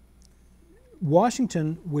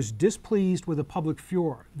 Washington was displeased with the public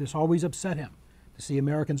furor. This always upset him to see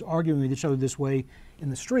Americans arguing with each other this way in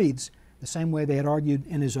the streets, the same way they had argued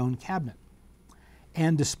in his own cabinet.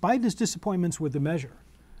 And despite his disappointments with the measure,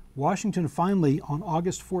 Washington finally, on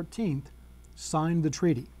August 14th, signed the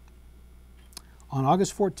treaty. On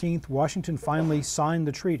August 14th, Washington finally signed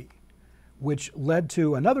the treaty, which led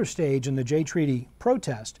to another stage in the Jay Treaty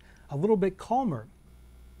protest, a little bit calmer,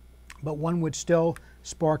 but one which still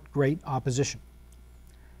sparked great opposition.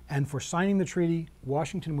 And for signing the treaty,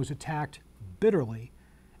 Washington was attacked bitterly,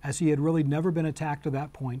 as he had really never been attacked to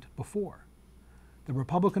that point before. The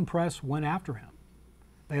Republican press went after him.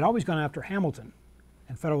 They had always gone after Hamilton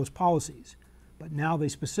and Federalist policies, but now they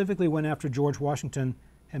specifically went after George Washington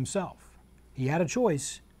himself. He had a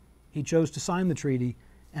choice. He chose to sign the treaty,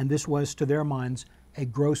 and this was, to their minds, a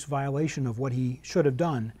gross violation of what he should have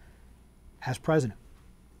done as president.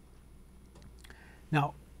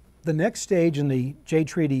 Now, the next stage in the Jay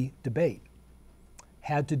Treaty debate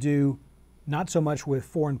had to do not so much with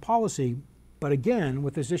foreign policy, but again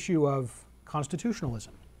with this issue of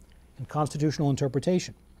constitutionalism and constitutional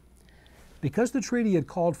interpretation. Because the treaty had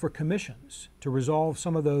called for commissions to resolve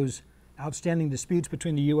some of those outstanding disputes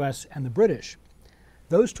between the U.S. and the British,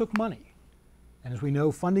 those took money. And as we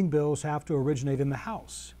know, funding bills have to originate in the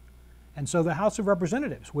House. And so the House of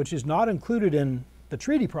Representatives, which is not included in the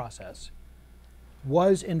treaty process,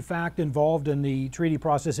 was in fact involved in the treaty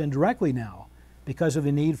process indirectly now because of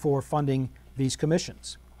the need for funding these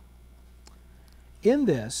commissions. In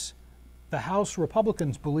this, the House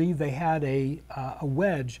Republicans believed they had a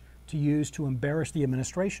wedge to use to embarrass the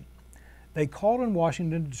administration. They called on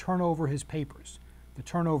Washington to turn over his papers, to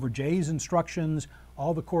turn over Jay's instructions,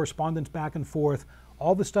 all the correspondence back and forth,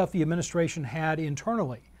 all the stuff the administration had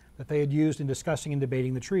internally that they had used in discussing and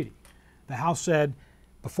debating the treaty. The House said,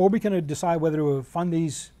 before we can decide whether to fund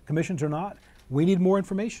these commissions or not, we need more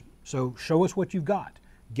information. So show us what you've got,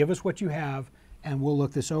 give us what you have, and we'll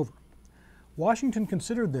look this over. Washington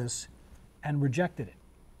considered this and rejected it.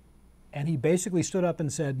 And he basically stood up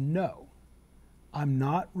and said, no, I'm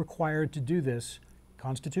not required to do this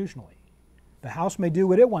constitutionally. The House may do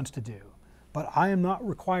what it wants to do, but I am not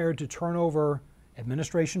required to turn over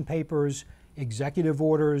administration papers, executive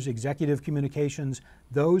orders, executive communications.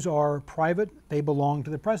 Those are private. They belong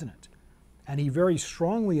to the president. And he very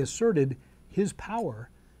strongly asserted his power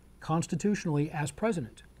constitutionally as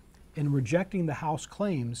president in rejecting the House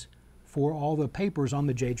claims for all the papers on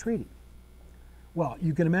the Jay Treaty. Well,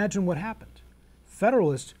 you can imagine what happened.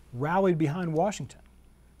 Federalists rallied behind Washington.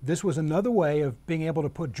 This was another way of being able to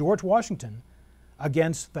put George Washington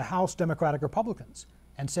against the House Democratic Republicans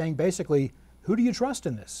and saying basically, who do you trust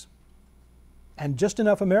in this? And just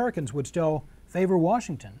enough Americans would still favor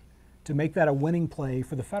Washington to make that a winning play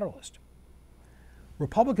for the Federalist.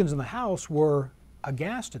 Republicans in the House were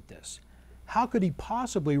aghast at this. How could he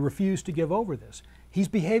possibly refuse to give over this? He's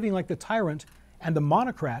behaving like the tyrant and the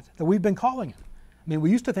monocrat that we've been calling him. I mean,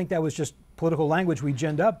 we used to think that was just political language we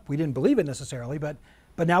ginned up. We didn't believe it necessarily, but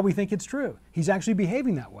now we think it's true. He's actually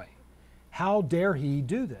behaving that way. How dare he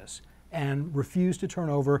do this and refuse to turn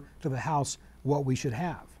over to the House what we should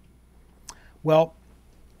have? Well,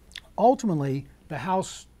 ultimately, the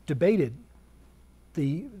House debated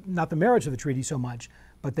not the merits of the treaty so much,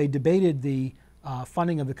 but they debated the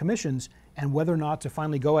funding of the commissions and whether or not to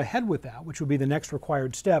finally go ahead with that, which would be the next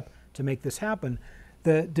required step to make this happen.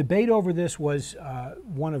 The debate over this was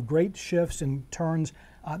one of great shifts and turns.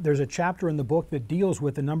 There's a chapter in the book that deals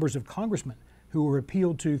with the numbers of congressmen who were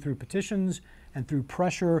appealed to through petitions and through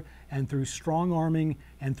pressure and through strong arming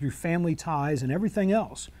and through family ties and everything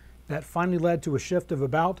else that finally led to a shift of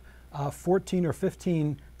about 14 or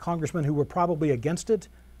 15 congressmen who were probably against it,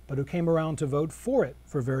 but who came around to vote for it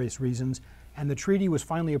for various reasons. And the treaty was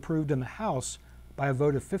finally approved in the House by a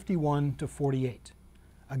vote of 51 to 48.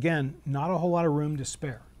 Again, not a whole lot of room to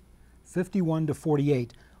spare. 51 to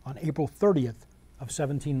 48 on April 30th of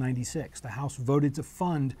 1796. The House voted to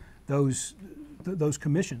fund those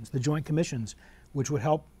commissions, the joint commissions, which would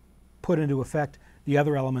help put into effect the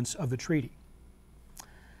other elements of the treaty.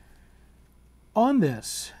 On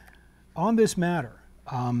this matter,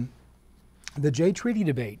 the Jay Treaty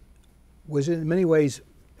debate was in many ways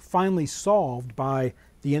finally solved by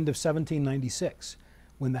the end of 1796,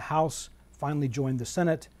 when the House finally joined the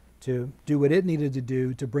Senate to do what it needed to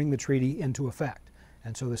do to bring the treaty into effect.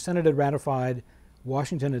 And so the Senate had ratified,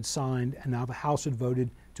 Washington had signed, and now the House had voted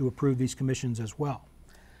to approve these commissions as well.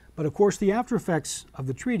 But of course, the after effects of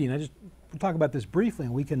the treaty, and we'll talk about this briefly,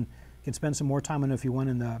 and we can spend some more time on it if you want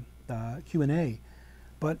in the Q&A.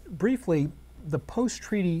 But briefly, the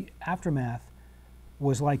post-treaty aftermath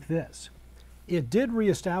was like this. It did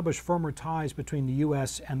reestablish firmer ties between the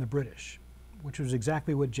U.S. and the British, which was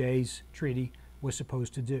exactly what Jay's treaty was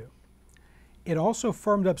supposed to do. It also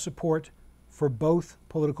firmed up support for both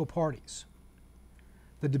political parties.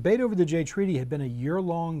 The debate over the Jay Treaty had been a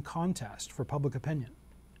year-long contest for public opinion,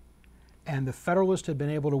 and the Federalists had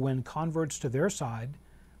been able to win converts to their side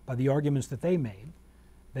by the arguments that they made.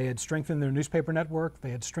 They had strengthened their newspaper network,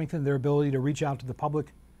 they had strengthened their ability to reach out to the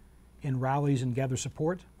public in rallies and gather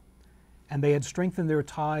support, and they had strengthened their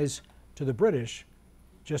ties to the British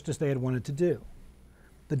just as they had wanted to do.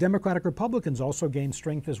 The Democratic Republicans also gained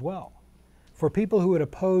strength as well. For people who had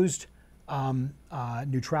opposed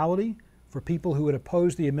neutrality, for people who had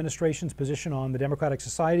opposed the administration's position on the democratic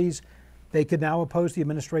societies, they could now oppose the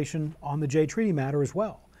administration on the Jay Treaty matter as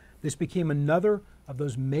well. This became another of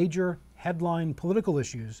those major headline political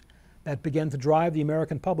issues that began to drive the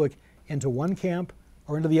American public into one camp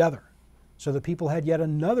or into the other, so that people had yet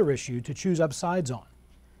another issue to choose up sides on.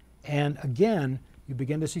 And again, you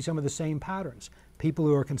begin to see some of the same patterns. People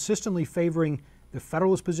who are consistently favoring the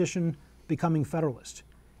Federalist position becoming Federalist,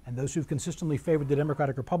 and those who've consistently favored the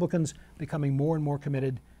Democratic Republicans becoming more and more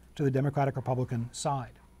committed to the Democratic Republican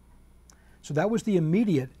side. So that was the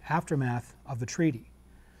immediate aftermath of the treaty.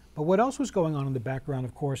 But what else was going on in the background,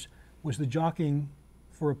 of course, was the jockeying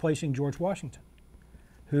for replacing George Washington,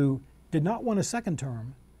 who did not want a second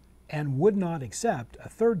term and would not accept a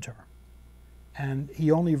third term. And he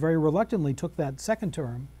only very reluctantly took that second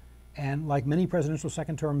term, and like many presidential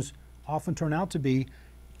second terms often turn out to be,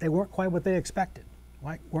 they weren't quite what they expected,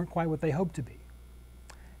 weren't quite what they hoped to be.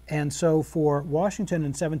 And so for Washington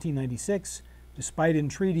in 1796, despite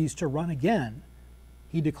entreaties to run again,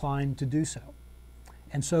 he declined to do so.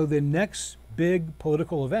 And so the next big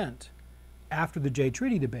political event after the Jay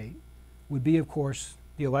Treaty debate would be, of course,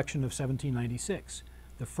 the election of 1796,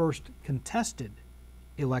 the first contested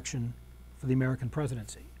election for the American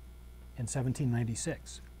presidency in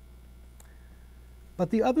 1796. But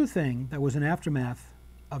the other thing that was an aftermath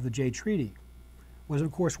of the Jay Treaty was,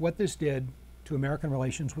 of course, what this did to American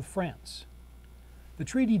relations with France. The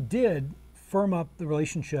treaty did firm up the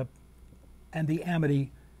relationship and the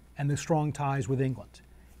amity and the strong ties with England.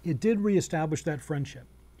 It did reestablish that friendship.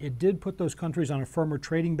 It did put those countries on a firmer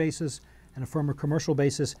trading basis and a firmer commercial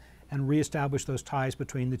basis and reestablish those ties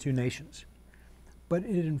between the two nations. But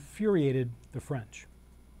it infuriated the French.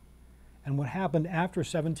 And what happened after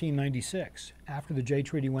 1796, after the Jay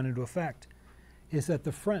Treaty went into effect, is that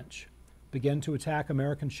the French began to attack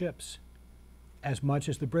American ships as much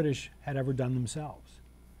as the British had ever done themselves.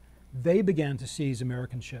 they began to seize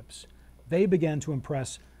American ships. They began to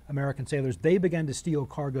impress American sailors. They began to steal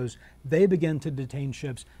cargoes. They began to detain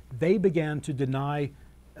ships. They began to deny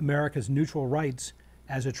America's neutral rights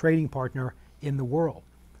as a trading partner in the world.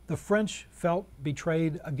 The French felt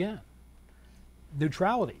betrayed again.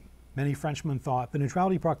 Neutrality, many Frenchmen thought, the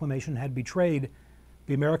Neutrality Proclamation had betrayed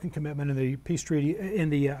the American commitment in the peace treaty, in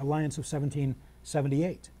the alliance of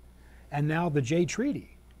 1778. And now the Jay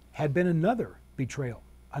Treaty had been another betrayal,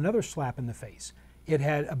 another slap in the face. It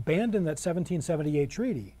had abandoned that 1778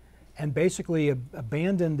 treaty and basically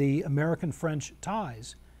abandoned the American-French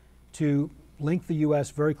ties to link the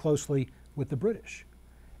U.S. very closely with the British.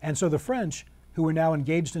 And so the French, who were now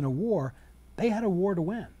engaged in a war, they had a war to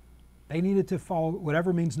win. They needed to follow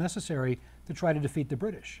whatever means necessary to try to defeat the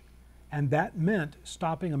British. And that meant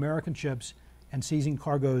stopping American ships and seizing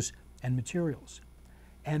cargoes and materials.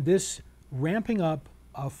 And this ramping up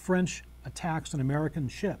of French attacks on American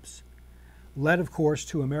ships led, of course,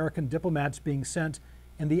 to American diplomats being sent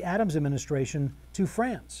in the Adams administration to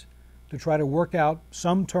France to try to work out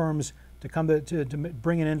some terms to come to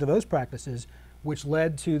bring an end to those practices, which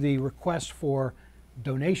led to the request for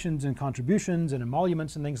donations and contributions and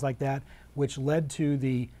emoluments and things like that, which led to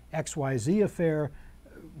the XYZ affair,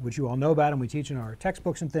 which you all know about and we teach in our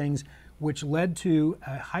textbooks and things, which led to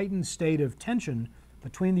a heightened state of tension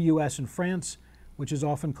between the U.S. and France, which is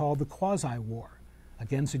often called the quasi-war.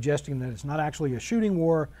 Again, suggesting that it's not actually a shooting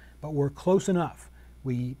war, but we're close enough.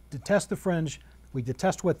 We detest the French, we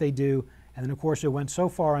detest what they do, and then of course it went so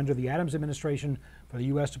far under the Adams administration for the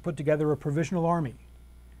U.S. to put together a provisional army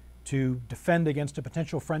to defend against a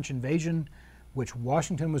potential French invasion, which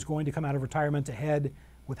Washington was going to come out of retirement ahead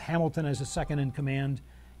with Hamilton as a second in command.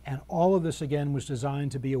 And all of this, again, was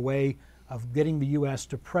designed to be a way of getting the U.S.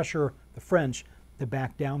 to pressure the French to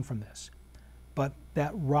back down from this. But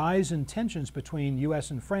that rise in tensions between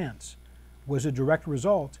U.S. and France was a direct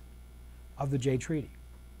result of the Jay Treaty.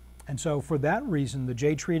 And so for that reason, the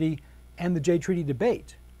Jay Treaty and the Jay Treaty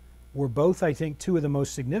debate were both, I think, two of the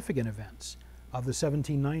most significant events of the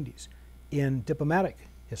 1790s in diplomatic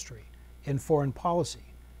history, in foreign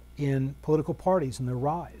policy, in political parties and their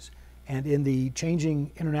rise, and in the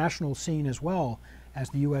changing international scene as well, as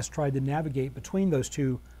the U.S. tried to navigate between those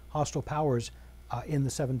two hostile powers in the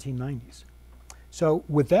 1790s. So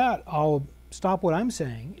with that, I'll stop what I'm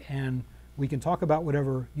saying, and we can talk about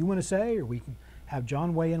whatever you want to say, or we can have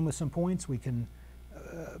John weigh in with some points. We can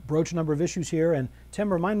broach a number of issues here. And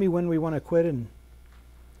Tim, remind me when we want to quit and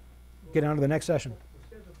get on to the next session. We're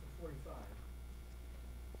scheduled for 45.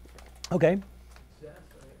 Okay. Would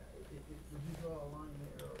you draw a line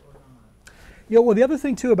there or not? Yeah, well, the other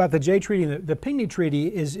thing, too, about the Jay Treaty, the Pinckney Treaty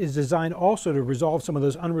is designed also to resolve some of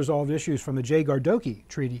those unresolved issues from the Jay-Gardoki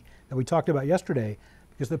Treaty that we talked about yesterday,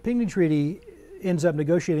 because the Pinckney Treaty ends up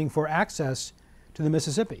negotiating for access to the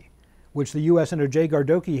Mississippi, which the U.S. under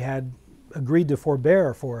Jay-Gardoki had agreed to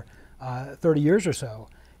forbear for 30 years or so.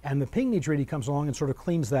 And the Pinckney Treaty comes along and sort of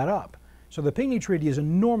cleans that up. So the Pinckney Treaty is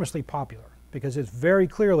enormously popular because it's very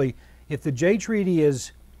clearly, if the Jay Treaty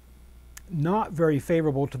is not very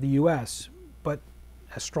favorable to the U.S., but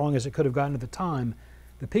as strong as it could have gotten at the time,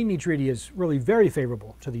 the Pinckney Treaty is really very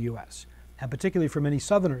favorable to the U.S., and particularly for many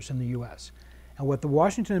Southerners in the U.S. And what the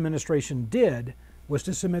Washington administration did was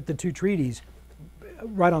to submit the two treaties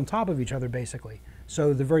right on top of each other, basically.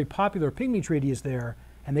 So the very popular Pinckney Treaty is there,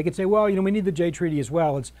 and they could say, well, you know, we need the Jay Treaty as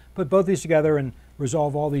well. Let's put both these together and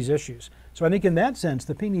resolve all these issues. So I think in that sense,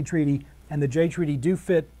 the Pinckney Treaty and the Jay Treaty do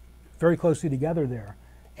fit very closely together there.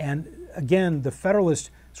 And again, the Federalists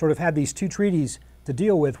sort of had these two treaties to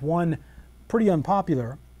deal with, one pretty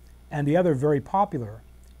unpopular and the other very popular.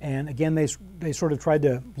 And again, they sort of tried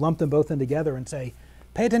to lump them both in together and say,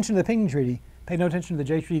 pay attention to the Pinckney Treaty, pay no attention to the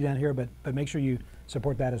Jay Treaty down here, but make sure you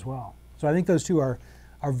support that as well. So I think those two are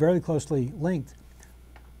very closely linked.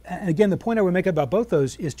 And again, the point I would make about both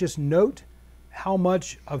those is just note how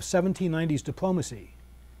much of 1790s diplomacy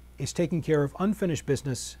is taking care of unfinished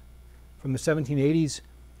business from the 1780s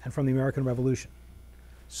and from the American Revolution.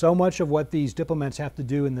 So much of what these diplomats have to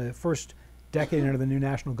do in the first decade under the new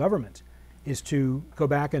national government is to go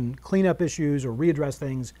back and clean up issues or readdress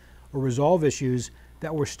things or resolve issues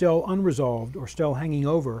that were still unresolved or still hanging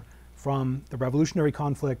over from the revolutionary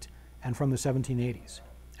conflict and from the 1780s.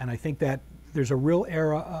 And I think that there's a real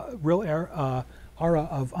era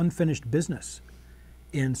of unfinished business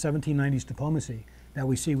in 1790s diplomacy that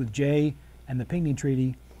we see with Jay and the Pinckney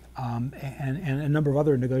Treaty and a number of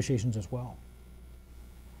other negotiations as well.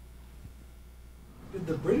 Did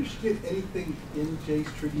the British get anything in Jay's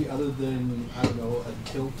treaty other than, I don't know, a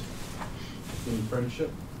tilt in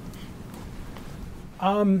friendship?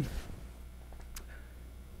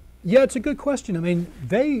 Yeah, it's a good question. I mean,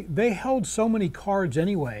 they held so many cards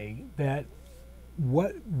anyway that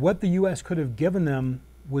what the U.S. could have given them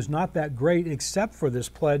was not that great, except for this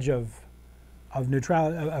pledge of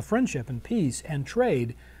neutrality, of friendship and peace and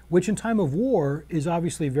trade, which in time of war is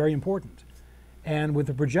obviously very important. And with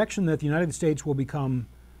the projection that the United States will become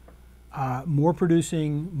more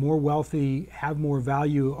producing, more wealthy, have more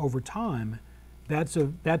value over time, that's a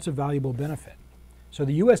valuable benefit. So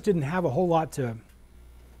the U.S. didn't have a whole lot to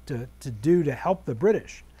do to help the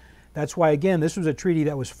British. That's why, again, this was a treaty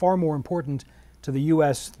that was far more important to the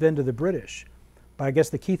U.S. than to the British. But I guess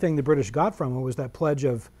the key thing the British got from it was that pledge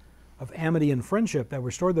of amity and friendship that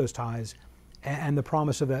restored those ties, and the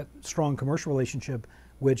promise of that strong commercial relationship,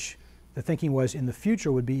 which the thinking was in the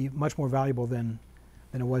future would be much more valuable than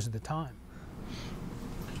it was at the time.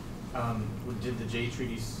 Did the Jay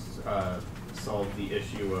Treaty solve the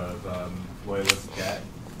issue of loyalist debt,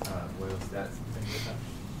 something like that?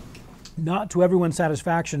 Not to everyone's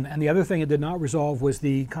satisfaction, and the other thing it did not resolve was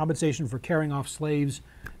the compensation for carrying off slaves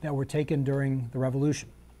that were taken during the Revolution.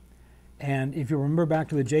 And if you remember back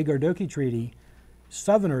to the Jay-Gardoqui Treaty,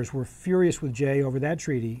 Southerners were furious with Jay over that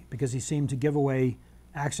treaty because he seemed to give away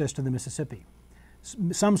access to the Mississippi.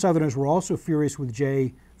 Some Southerners were also furious with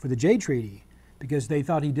Jay for the Jay Treaty because they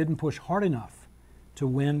thought he didn't push hard enough to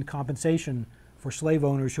win compensation for slave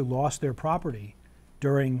owners who lost their property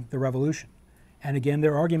during the Revolution. And again,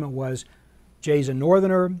 their argument was, Jay's a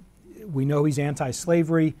Northerner, we know he's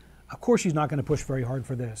anti-slavery, of course he's not going to push very hard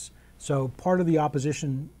for this. So part of the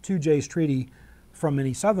opposition to Jay's treaty from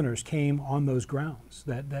many Southerners came on those grounds.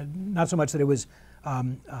 That not so much that it was a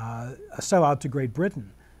sellout to Great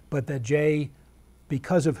Britain, but that Jay,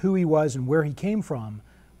 because of who he was and where he came from,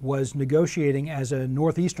 was negotiating as a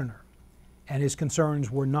Northeasterner. And his concerns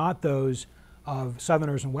were not those of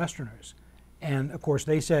Southerners and Westerners. And of course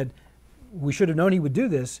they said, we should have known he would do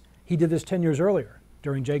this. He did this 10 years earlier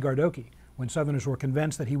during Jay-Gardoqui, when Southerners were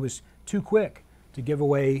convinced that he was too quick to give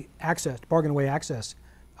away access, bargain away access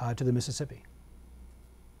to the Mississippi.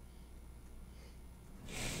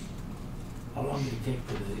 How long did it take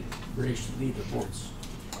for the British to leave the ports?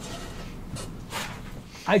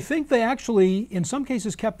 I think they actually, in some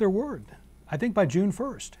cases, kept their word. I think by June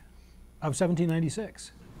 1st of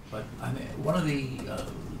 1796. But I mean, one of the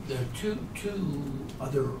there are two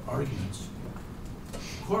other arguments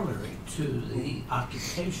corollary to the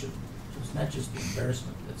occupation. So it's not just the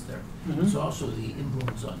embarrassment that's there; it's also the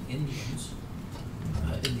influence on Indians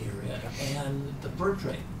in the area and the fur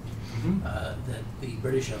trade that the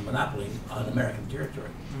British have monopoly on American territory.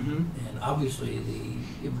 And obviously,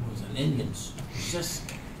 the influence on Indians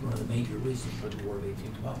persists. One of the major reasons for the War of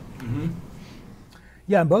 1812.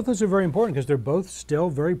 Yeah, and both those are very important because they're both still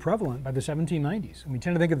very prevalent by the 1790s. And we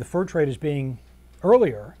tend to think of the fur trade as being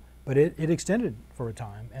earlier, but it extended for a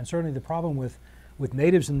time. And certainly the problem with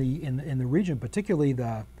natives in the region, particularly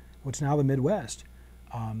what's now the Midwest,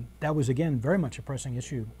 that was again very much a pressing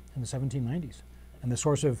issue in the 1790s, and the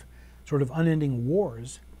source of sort of unending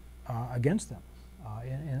wars against them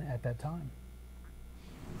at that time.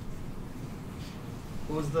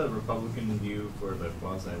 What was the Republican view for the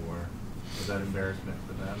quasi-war? Was that embarrassment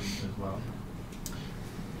for them as well?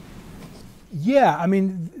 Yeah, I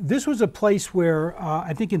mean, this was a place where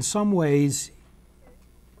I think in some ways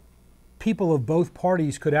people of both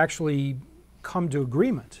parties could actually come to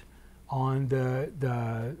agreement on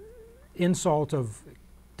the insult of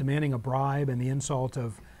demanding a bribe and the insult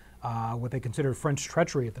of what they considered French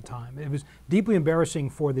treachery at the time. It was deeply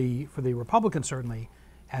embarrassing for the Republicans, certainly,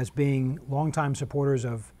 as being longtime supporters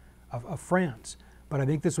of France. But I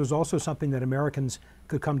think this was also something that Americans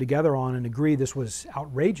could come together on and agree this was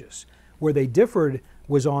outrageous. Where they differed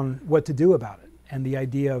was on what to do about it, and the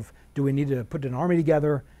idea of, do we need to put an army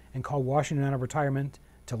together and call Washington out of retirement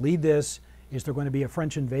to lead this? Is there going to be a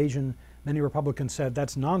French invasion? Many Republicans said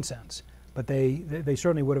that's nonsense, but they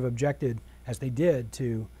certainly would have objected, as they did,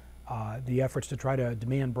 to the efforts to try to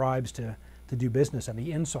demand bribes to do business and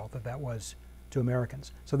the insult that was to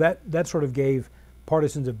Americans. So that sort of gave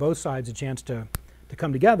partisans of both sides a chance to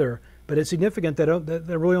come together, but it's significant that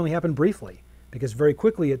that really only happened briefly, because very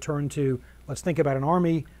quickly it turned to, let's think about an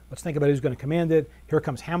army, let's think about who's going to command it. Here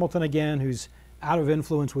comes Hamilton again, who's out of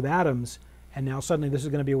influence with Adams, and now suddenly this is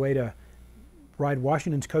going to be a way to ride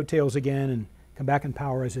Washington's coattails again and come back in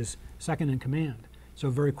power as his second in command. So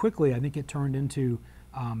very quickly, I think it turned into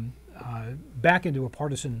back into a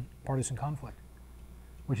partisan conflict,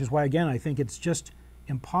 which is why, again, I think it's just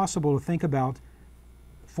impossible to think about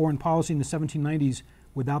foreign policy in the 1790s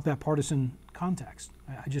without that partisan context.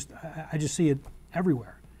 I just see it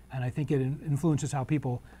everywhere, and I think it influences how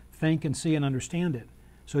people think and see and understand it.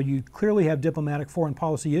 So you clearly have diplomatic foreign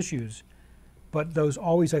policy issues, but those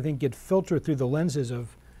always, I think, get filtered through the lenses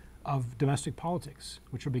of domestic politics,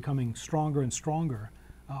 which are becoming stronger and stronger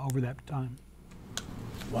over that time.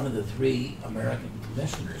 One of the 3 American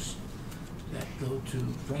commissioners that go to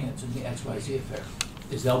France in the XYZ affair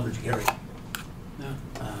is Elbridge Gerry,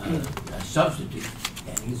 a substitute,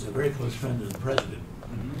 and he's a very close friend of the president,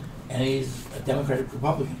 and he's a Democratic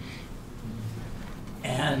Republican.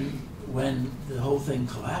 And when the whole thing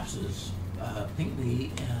collapses,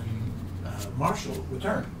 Pinckney and Marshall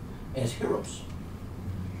return as heroes,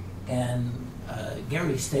 and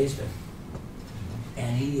Gerry stays there.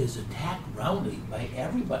 And he is attacked roundly by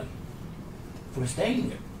everybody for staying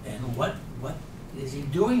there. And what is he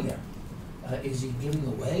doing there? Is he giving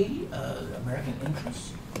away American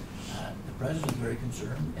interests? The president's very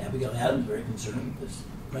concerned. Abigail Adams is very concerned, this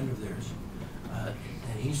friend of theirs.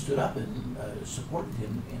 And he stood up and supported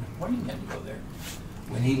him in appointing him to go there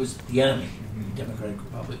when he was the enemy, Democratic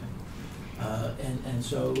Republican. And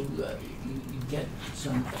so you get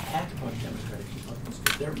some attack upon Democratic Republicans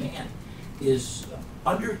because their man is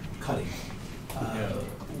undercutting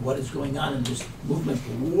what is going on in this movement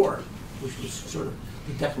for war, which was sort of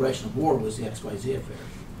the declaration of war was the XYZ affair.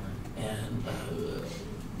 And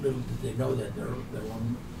little did they know that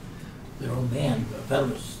their own man,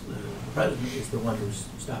 Federalist, the president, is the one who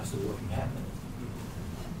stops the war from happening.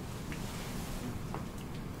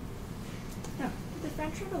 Did the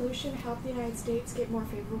French Revolution help the United States get more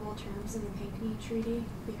favorable terms in the Pinckney Treaty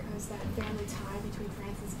because that family tie between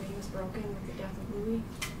France and Spain was broken with the death of Louis?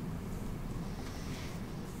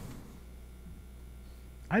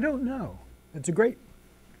 I don't know. That's a great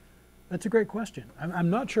question.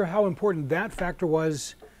 I'm not sure how important that factor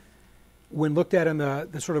was when looked at in the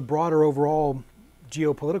sort of broader overall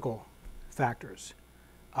geopolitical factors.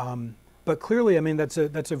 But clearly, I mean, that's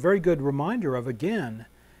a very good reminder of, again,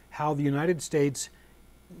 how the United States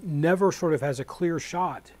never sort of has a clear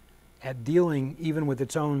shot at dealing even with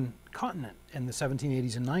its own continent in the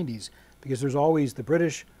 1780s and 90s, because there's always the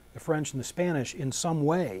British, the French, and the Spanish in some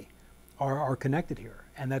way are connected here.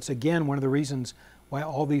 And that's, again, one of the reasons why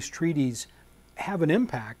all these treaties have an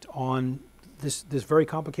impact on this very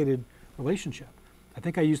complicated relationship. I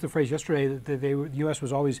think I used the phrase yesterday that the U.S.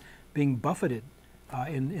 was always being buffeted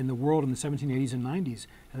in the world in the 1780s and 90s,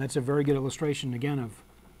 and that's a very good illustration, again, of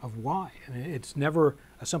why. I mean, it's never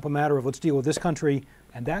a simple matter of let's deal with this country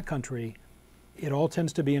and that country. It all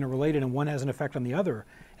tends to be interrelated, and one has an effect on the other.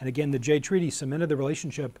 And again, the Jay Treaty cemented the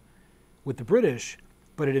relationship with the British,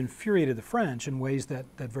 but it infuriated the French in ways that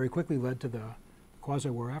very quickly led to the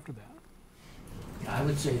quasi-war after that. I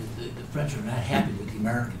would say the French are not happy with the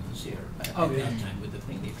Americans here at that time with the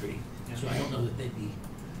Pinckney Treaty. Yeah. So I don't know that they'd be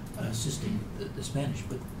assisting the Spanish.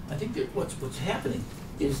 But I think that what's happening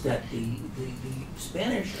is that the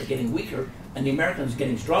Spanish are getting weaker and the Americans are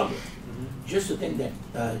getting stronger. Just the thing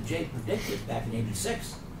that Jay predicted back in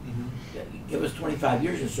 '86. That give us 25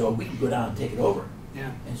 years or so, we can go down and take it over.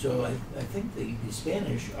 Yeah. And so I think the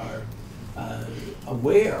Spanish are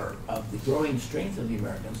aware of the growing strength of the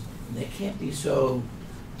Americans, and they can't be so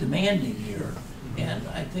demanding here. And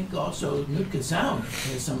I think also Nootka Sound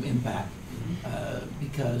has some impact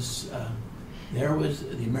because there was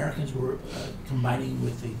the Americans were combining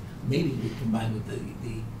with maybe would combine with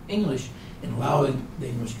the English and allowing the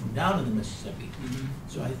English to come down to the Mississippi.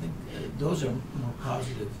 So I think those are more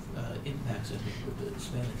positive impacts, I think, with the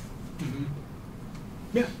Spanish.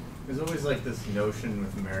 Yeah. There's always like this notion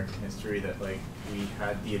with American history that like we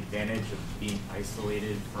had the advantage of being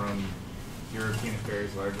isolated from European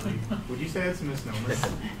affairs largely. Would you say that's a misnomer?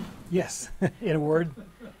 Yes, in a word.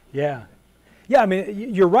 Yeah. Yeah, I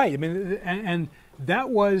mean, you're right. I mean, and that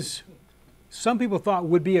was, some people thought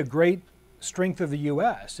would be a great strength of the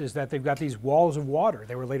U.S. is that they've got these walls of water,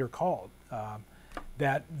 they were later called,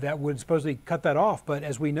 that would supposedly cut that off. But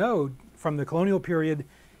as we know, from the colonial period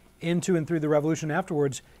into and through the revolution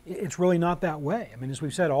afterwards, it's really not that way. I mean, as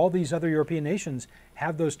we've said, all these other European nations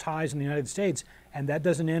have those ties in the United States, and that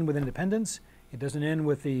doesn't end with independence. It doesn't end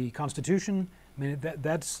with the Constitution. I mean,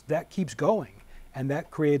 that keeps going, and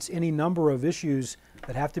that creates any number of issues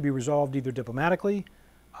that have to be resolved either diplomatically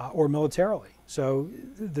or militarily. So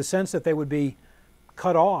the sense that they would be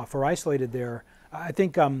cut off or isolated there, I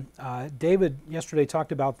think David yesterday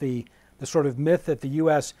talked about the sort of myth that the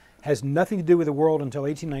U.S. has nothing to do with the world until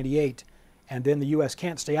 1898, and then the U.S.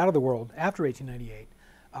 can't stay out of the world after 1898,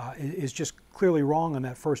 is just clearly wrong on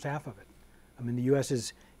that first half of it. I mean, the U.S.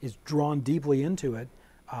 is drawn deeply into it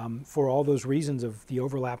for all those reasons of the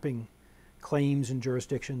overlapping claims and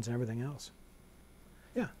jurisdictions and everything else.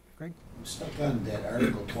 Yeah. Greg? I'm stuck on that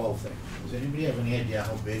Article 12 thing. Does anybody have any idea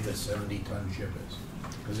how big a 70-ton ship is?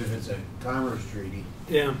 Because if it's a commerce treaty,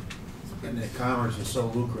 Yeah. and that commerce is so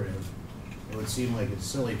lucrative, it would seem like it's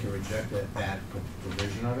silly to reject that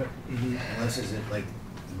provision of it. Unless is it like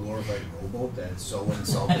a glorified rowboat that's so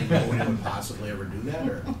insulting nobody would possibly ever do that,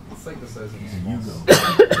 or It's like the size of a You small. go.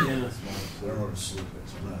 I don't know what a sloop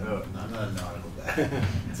is. I'm not a nautical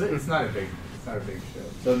guy. It's not a big ship.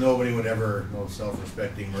 So nobody would ever, no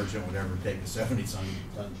self-respecting merchant would ever take a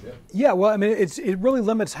 70-ton ship. Yeah, well, I mean, it really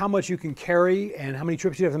limits how much you can carry and how many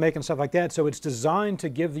trips you have to make and stuff like that. So it's designed to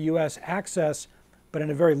give the U.S. access, but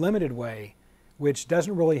in a very limited way, which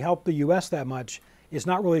doesn't really help the U.S. that much. It's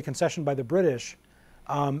not really a concession by the British.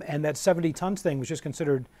 And that 70 tons thing was just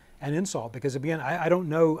considered an insult because, again, I don't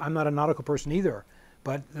know, I'm not a nautical person either,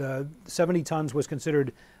 but 70 tons was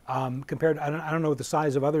considered, compared, I don't know what the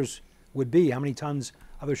size of others would be, how many tons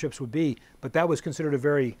other ships would be, but that was considered a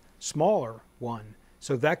very smaller one.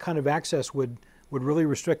 So that kind of access would really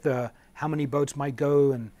restrict how many boats might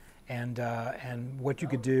go and what you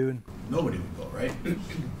could do. Nobody would go, right?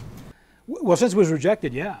 Well, since it was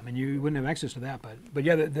rejected, yeah. I mean, you wouldn't have access to that. But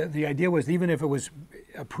yeah, the idea was even if it was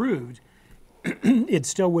approved, it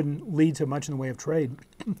still wouldn't lead to much in the way of trade.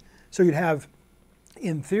 So you'd have,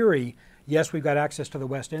 in theory, yes, we've got access to the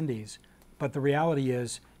West Indies, but the reality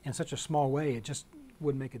is, in such a small way, it just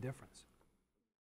wouldn't make a difference.